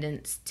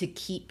dependents to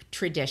keep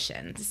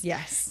traditions.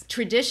 Yes.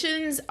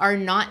 Traditions are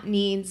not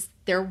needs,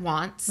 they're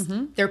wants.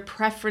 They're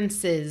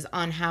preferences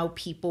on how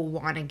people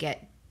want to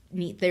get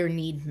their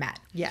need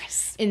met.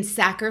 Yes. In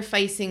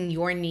sacrificing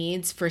your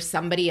needs for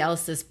somebody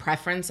else's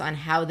preference on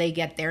how they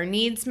get their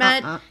needs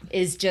met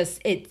is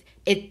just,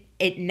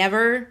 it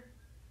never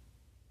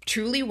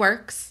truly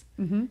works.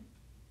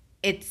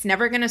 It's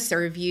never going to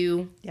serve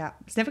you. Yeah,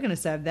 it's never going to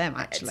serve them,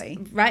 actually.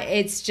 Right.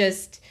 It's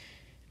just,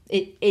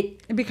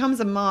 it becomes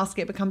a mask.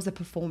 It becomes a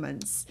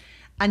performance.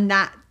 And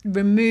that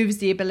removes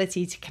the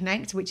ability to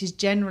connect, which is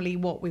generally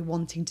what we're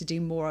wanting to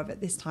do more of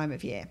at this time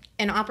of year.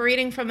 And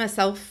operating from a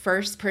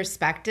self-first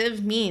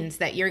perspective means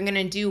that you're going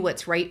to do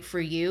what's right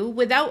for you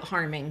without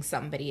harming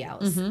somebody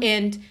else.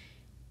 And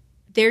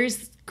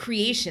there's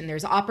creation,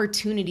 there's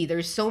opportunity,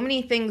 there's so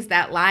many things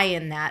that lie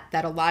in that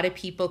a lot of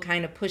people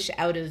kind of push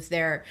out of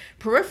their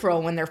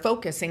peripheral when they're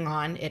focusing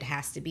on, it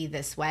has to be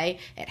this way,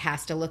 it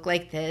has to look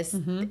like this,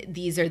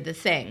 these are the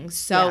things.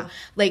 So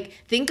like,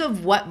 think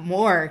of what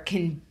more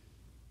can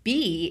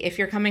be if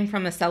you're coming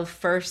from a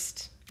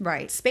self-first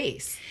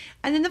space.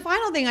 And then the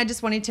final thing I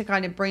just wanted to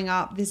kind of bring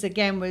up, this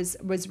again was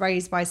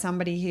raised by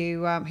somebody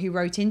who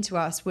wrote into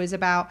us, was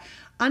about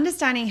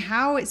understanding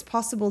how it's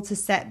possible to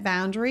set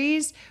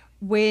boundaries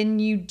when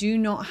you do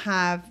not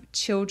have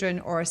children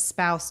or a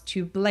spouse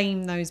to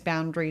blame those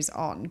boundaries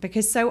on,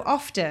 because so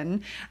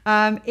often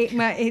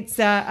it's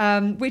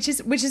which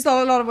is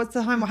a lot of what's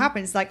the time what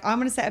happens. Like, I'm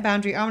going to set a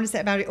boundary.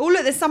 Oh,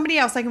 look, there's somebody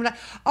else. I can be like,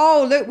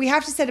 oh, look, we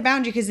have to set a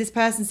boundary because this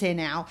person's here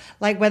now.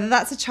 Like, whether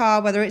that's a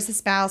child, whether it's a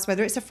spouse,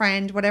 whether it's a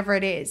friend, whatever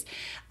it is.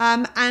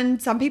 And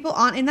some people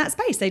aren't in that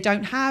space. They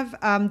don't have.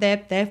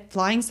 They're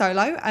flying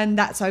solo, and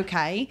that's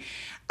okay.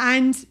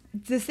 And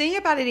the thing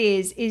about it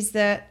is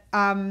that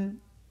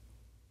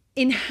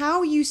in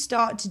how you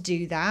start to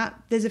do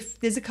that, there's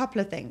a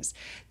couple of things.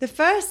 The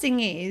first thing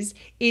is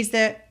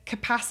that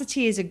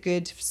capacity is a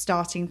good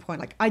starting point.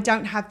 Like, I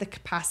don't have the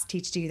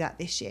capacity to do that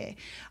this year.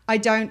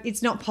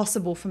 It's not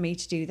possible for me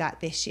to do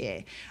that this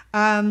year.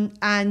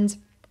 And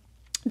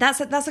that's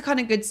a kind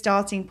of good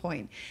starting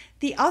point.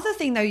 The other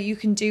thing though you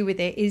can do with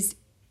it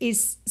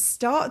is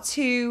start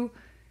to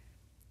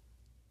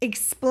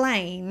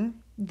explain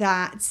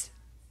that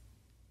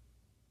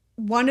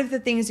one of the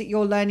things that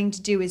you're learning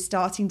to do is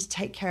starting to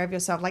take care of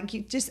yourself. Like,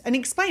 you just, and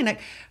explain, like,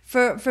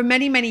 for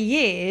many, many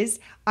years,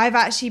 I've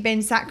actually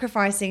been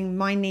sacrificing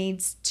my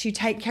needs to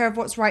take care of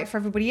what's right for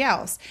everybody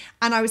else.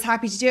 And I was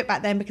happy to do it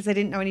back then because I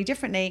didn't know any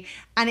differently.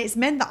 And it's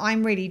meant that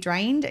I'm really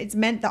drained. It's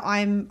meant that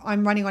I'm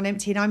running on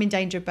empty and I'm in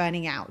danger of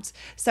burning out.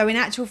 So in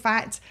actual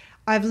fact,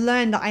 I've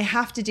learned that I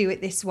have to do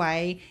it this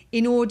way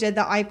in order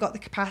that I've got the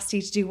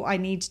capacity to do what I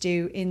need to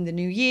do in the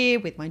new year,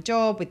 with my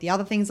job, with the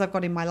other things I've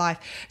got in my life.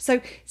 So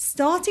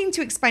starting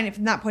to explain it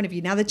from that point of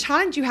view. Now, the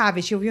challenge you have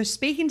is you're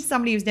speaking to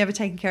somebody who's never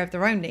taken care of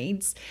their own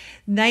needs.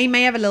 They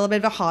may have a little bit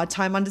of a hard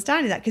time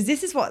understanding that, because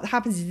this is what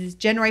happens is this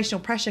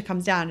generational pressure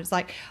comes down. It's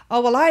like,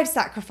 oh, well, I've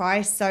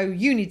sacrificed, so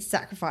you need to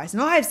sacrifice.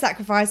 And I've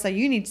sacrificed, so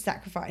you need to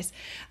sacrifice.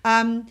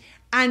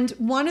 And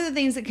one of the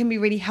things that can be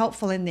really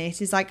helpful in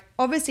this is, like,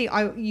 obviously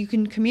you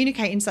can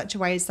communicate in such a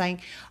way as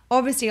saying,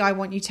 obviously I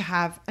want you to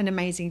have an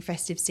amazing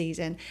festive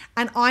season.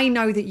 And I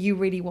know that you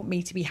really want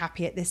me to be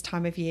happy at this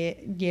time of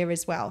year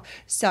as well.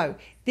 So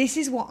this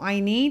is what I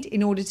need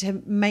in order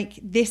to make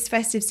this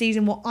festive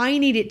season what I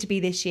need it to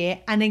be this year.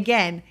 And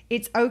again,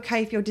 it's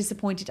okay if you're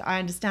disappointed. I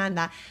understand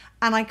that.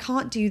 And I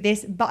can't do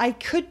this, but I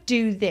could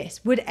do this.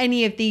 Would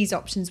any of these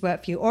options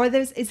work for you? Or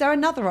is there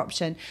another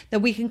option that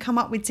we can come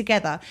up with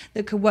together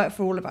that could work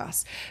for all of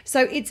us?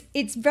 So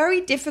it's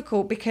very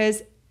difficult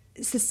because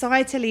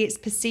societally it's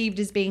perceived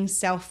as being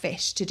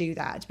selfish to do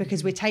that,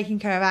 because we're taking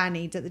care of our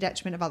needs at the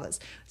detriment of others.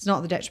 It's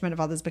not the detriment of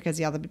others because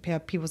the other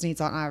people's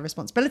needs aren't our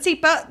responsibility.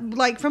 But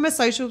like, from a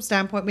social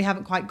standpoint, we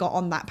haven't quite got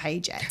on that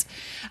page yet,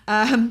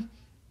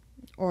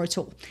 or at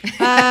all.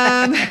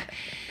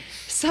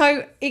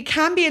 So it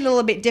can be a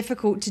little bit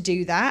difficult to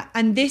do that.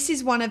 And this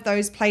is one of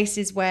those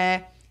places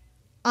where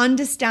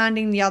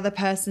understanding the other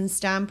person's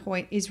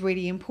standpoint is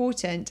really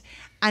important.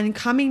 And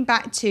coming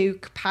back to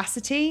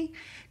capacity,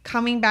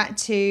 coming back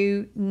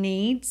to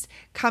needs,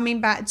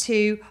 coming back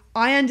to,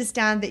 I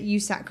understand that you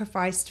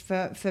sacrificed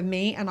for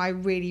me, and I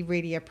really,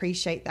 really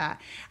appreciate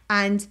that.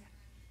 And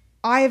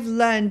I've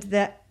learned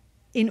that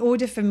in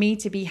order for me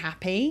to be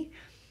happy,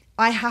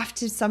 I have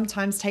to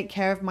sometimes take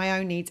care of my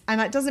own needs. And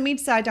that doesn't mean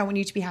to say I don't want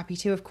you to be happy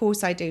too. Of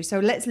course I do. So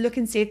let's look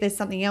and see if there's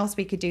something else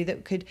we could do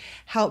that could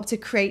help to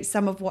create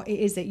some of what it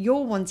is that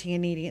you're wanting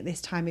and needing at this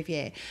time of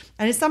year.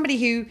 And as somebody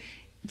who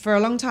for a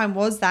long time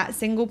was that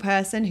single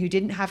person who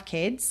didn't have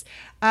kids,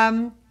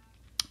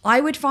 I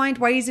would find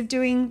ways of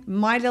doing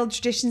my little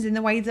traditions in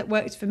the ways that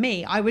worked for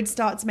me. I would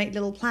start to make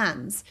little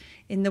plans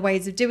in the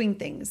ways of doing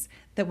things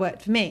that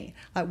worked for me.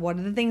 Like, what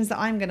are the things that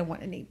I'm going to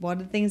want to need? What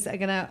are the things that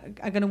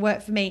are going to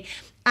work for me?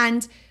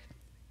 And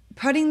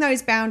putting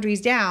those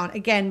boundaries down,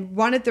 again,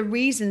 one of the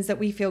reasons that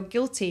we feel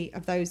guilty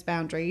of those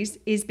boundaries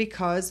is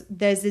because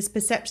there's this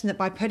perception that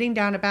by putting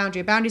down a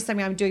boundary is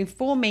something I'm doing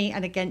for me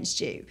and against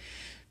you.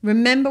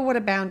 Remember what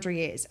a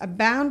boundary is. A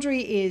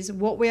boundary is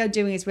what we are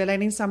doing is we're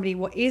letting somebody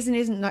what is and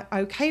isn't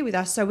okay with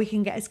us so we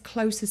can get as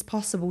close as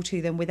possible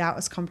to them without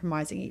us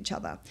compromising each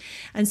other.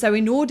 And so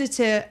in order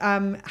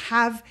to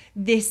have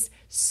this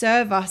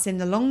serve us in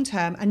the long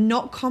term and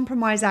not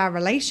compromise our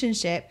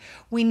relationship,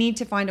 we need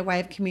to find a way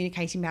of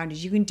communicating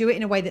boundaries. You can do it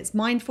in a way that's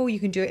mindful. You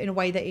can do it in a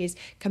way that is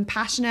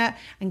compassionate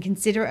and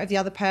considerate of the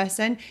other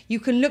person. You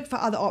can look for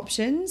other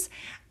options.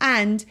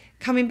 And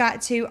coming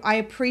back to, I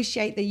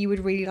appreciate that you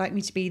would really like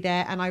me to be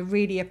there, and I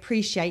really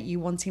appreciate you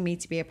wanting me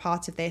to be a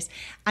part of this.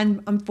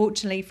 And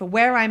unfortunately, for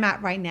where I'm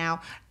at right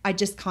now, I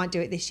just can't do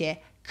it this year.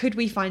 Could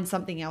we find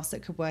something else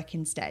that could work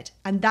instead?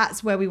 And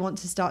that's where we want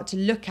to start to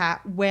look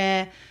at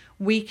where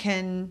we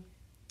can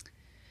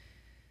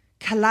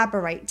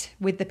collaborate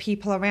with the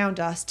people around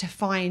us to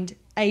find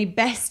a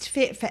best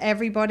fit for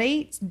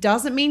everybody. It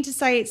doesn't mean to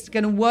say it's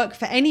going to work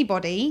for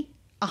anybody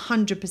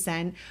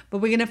 100%, but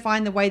we're going to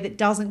find the way that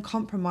doesn't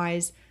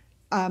compromise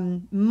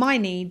my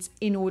needs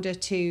in order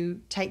to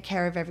take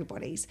care of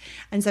everybody's.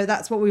 And so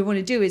that's what we want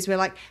to do is we're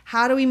like,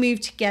 how do we move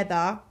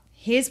together?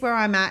 Here's where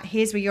I'm at.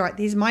 Here's where you're at.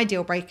 These are my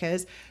deal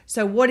breakers.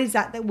 So what is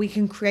that we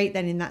can create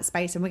then in that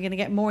space? And we're going to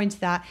get more into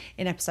that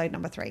in episode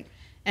number 3.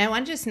 And I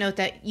want to just note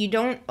that you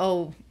don't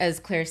owe, as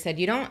Claire said,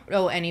 you don't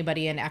owe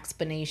anybody an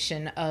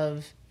explanation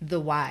of the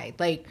why.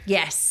 Like,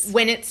 yes,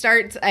 when it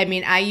starts, I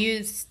mean, I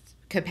use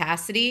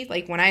capacity.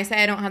 Like, when I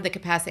say I don't have the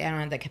capacity, I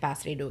don't have the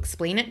capacity to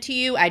explain it to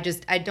you. I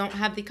don't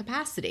have the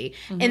capacity.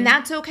 Mm-hmm. And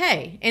that's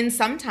okay. And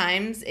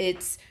sometimes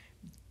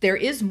there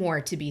is more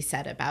to be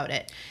said about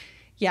it.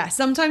 Yeah,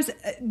 sometimes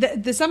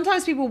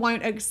sometimes people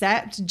won't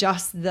accept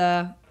just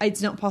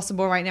it's not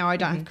possible right now. I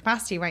don't have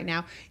capacity right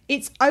now.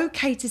 It's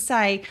okay to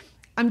say,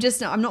 I'm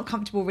not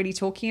comfortable really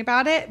talking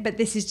about it, but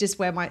this is just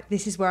where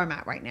I'm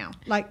at right now.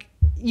 Like,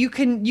 you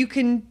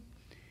can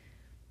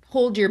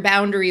hold your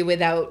boundary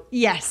without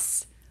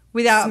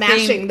without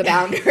smashing the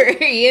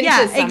boundary into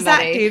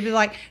somebody. Exactly.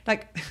 Like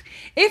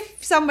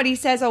if somebody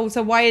says, oh,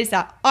 so why is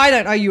that? I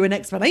don't owe you an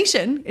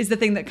explanation is the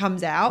thing that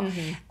comes out.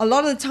 A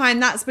lot of the time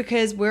that's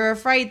because we're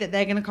afraid that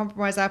they're going to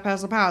compromise our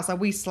personal power. So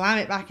we slam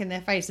it back in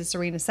their face, as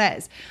Serena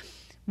says.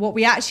 What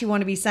we actually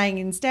want to be saying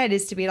instead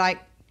is to be like,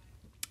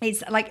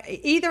 it's like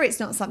either it's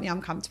not something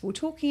I'm comfortable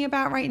talking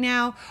about right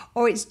now,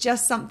 or it's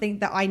just something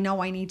that I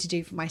know I need to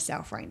do for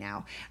myself right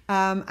now.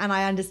 And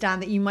I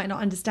understand that you might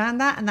not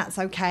understand that, and that's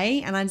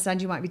okay. And I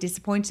understand you might be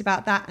disappointed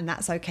about that, and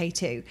that's okay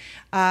too.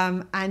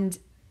 And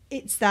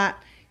it's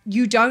that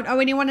you don't owe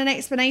anyone an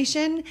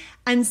explanation.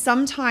 And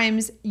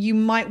sometimes you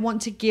might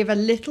want to give a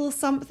little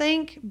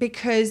something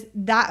because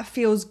that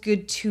feels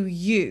good to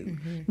you,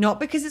 not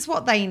because it's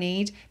what they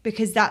need,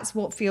 because that's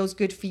what feels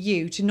good for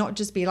you, to not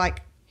just be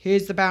like,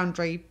 here's the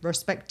boundary,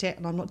 respect it,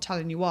 and I'm not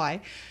telling you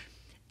why.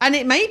 And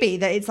it may be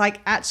that it's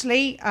like,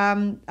 actually,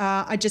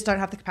 I just don't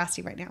have the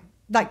capacity right now.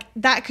 Like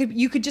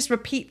you could just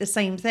repeat the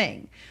same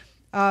thing.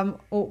 Or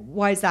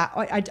why is that?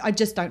 I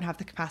just don't have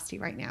the capacity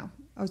right now.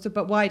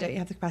 But why don't you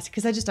have the capacity?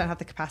 Because I just don't have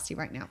the capacity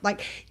right now.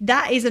 Like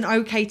that isn't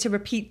okay to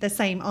repeat the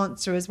same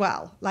answer as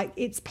well. Like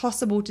it's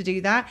possible to do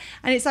that.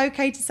 And it's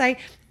okay to say,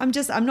 I'm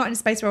not in a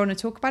space where I want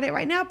to talk about it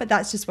right now, but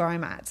that's just where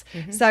I'm at.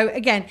 So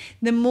again,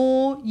 the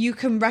more you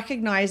can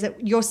recognize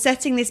that you're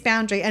setting this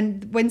boundary,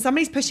 and when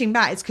somebody's pushing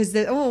back, it's because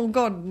oh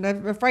God,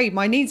 I'm afraid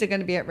my needs are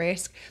going to be at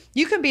risk.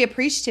 You can be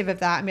appreciative of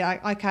that and be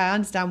like, okay, I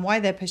understand why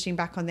they're pushing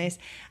back on this,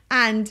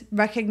 and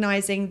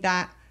recognizing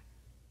that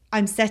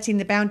I'm setting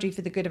the boundary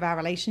for the good of our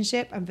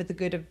relationship and for the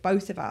good of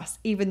both of us,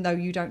 even though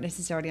you don't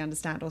necessarily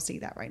understand or see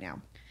that right now.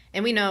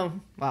 And we know,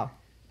 well,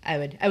 I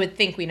would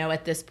think we know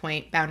at this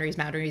point, boundaries.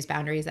 I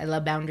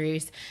love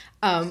boundaries.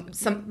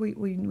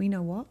 We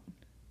know what?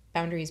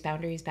 Boundaries.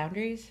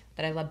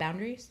 That I love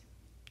boundaries.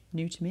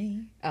 New to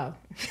me. Oh.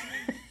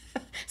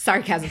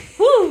 Sarcasm.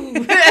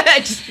 Woo!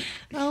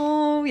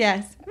 Oh,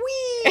 yes.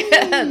 Whee!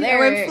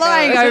 We're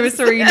flying over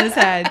Serena's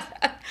head.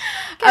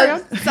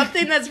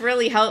 Something that's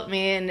really helped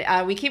me,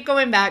 and we keep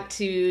going back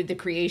to the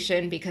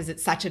creation because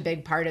it's such a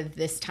big part of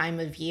this time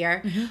of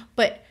year,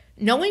 but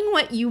knowing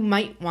what you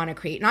might want to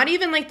create, not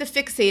even like the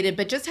fixated,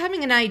 but just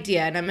having an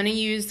idea. And I'm going to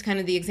use kind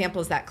of the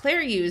examples that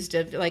Claire used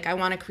of like, I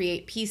want to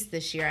create peace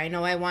this year. I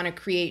know I want to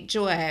create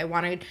joy. I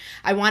want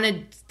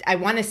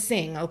to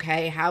sing.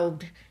 Okay. How,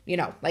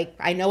 like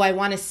I know I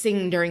want to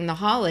sing during the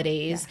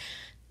holidays. Yeah.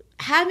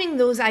 Having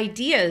those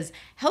ideas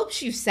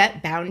helps you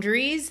set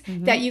boundaries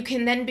that you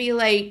can then be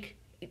like,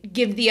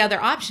 give the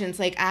other options.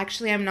 Like,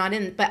 actually, I'm not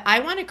in, but I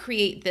want to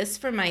create this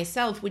for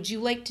myself. Would you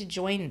like to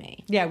join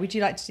me? Yeah. Would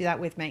you like to do that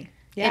with me?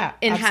 Yeah.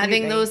 And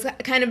having those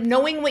kind of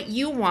knowing what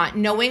you want,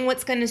 knowing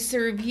what's going to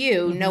serve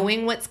you,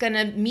 knowing what's going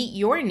to meet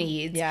your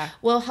needs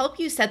will help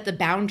you set the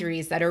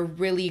boundaries that are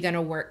really going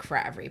to work for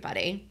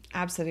everybody.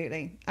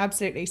 Absolutely.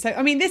 So,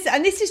 I mean,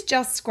 this is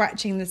just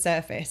scratching the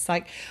surface.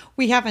 Like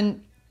we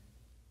haven't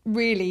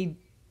really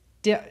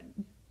dove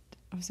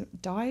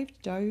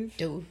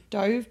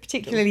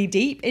particularly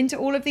deep into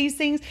all of these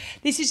things.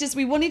 This is just,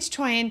 we wanted to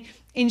try and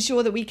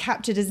ensure that we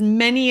captured as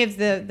many of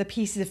the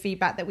pieces of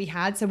feedback that we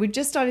had. So we've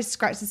just started to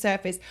scratch the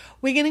surface.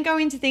 We're going to go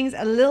into things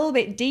a little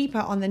bit deeper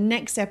on the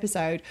next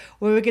episode,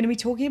 where we're going to be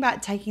talking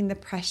about taking the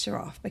pressure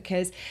off,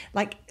 because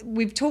like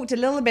we've talked a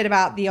little bit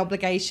about the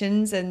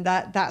obligations, and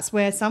that's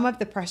where some of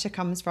the pressure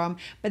comes from,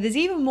 but there's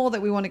even more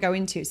that we want to go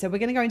into. So we're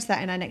going to go into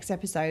that in our next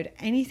episode.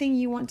 Anything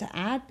you want to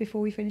add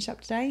before we finish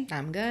up today?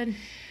 I'm good.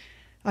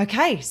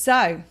 Okay,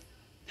 so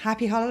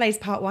happy holidays,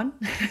 part 1.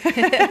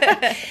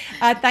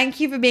 Thank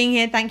you for being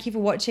here. Thank you for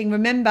watching.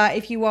 Remember,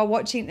 if you are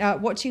watching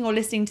or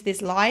listening to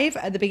this live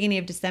at the beginning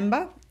of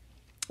December,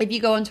 if you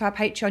go onto our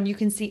Patreon, you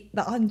can see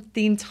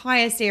the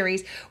entire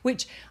series,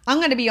 which I'm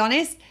going to be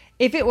honest,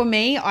 if it were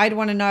me, I'd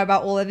want to know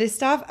about all of this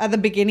stuff at the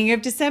beginning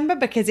of December,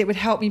 because it would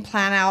help me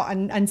plan out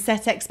and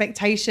set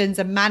expectations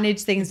and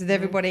manage things with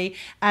everybody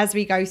as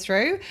we go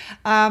through.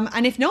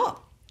 And if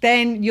not,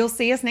 then you'll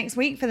see us next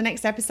week for the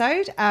next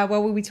episode, where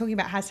we'll be talking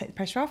about how to take the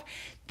pressure off.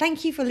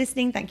 Thank you for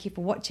listening. Thank you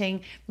for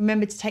watching.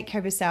 Remember to take care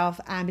of yourself.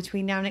 And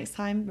between now and next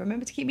time,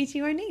 remember to keep meeting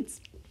your own needs.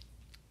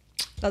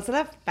 Lots of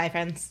love. Bye,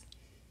 friends.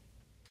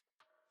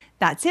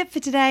 That's it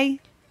for today.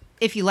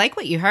 If you like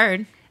what you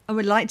heard and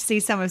would like to see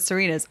some of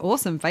Serena's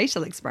awesome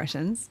facial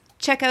expressions,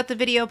 check out the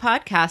video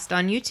podcast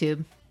on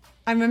YouTube.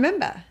 And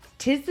remember,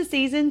 'tis the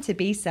season to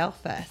be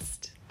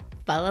self-first.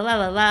 La la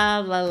la la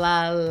la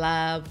la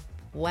la.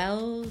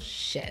 Well,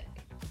 shit.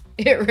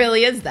 It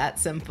really is that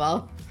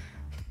simple.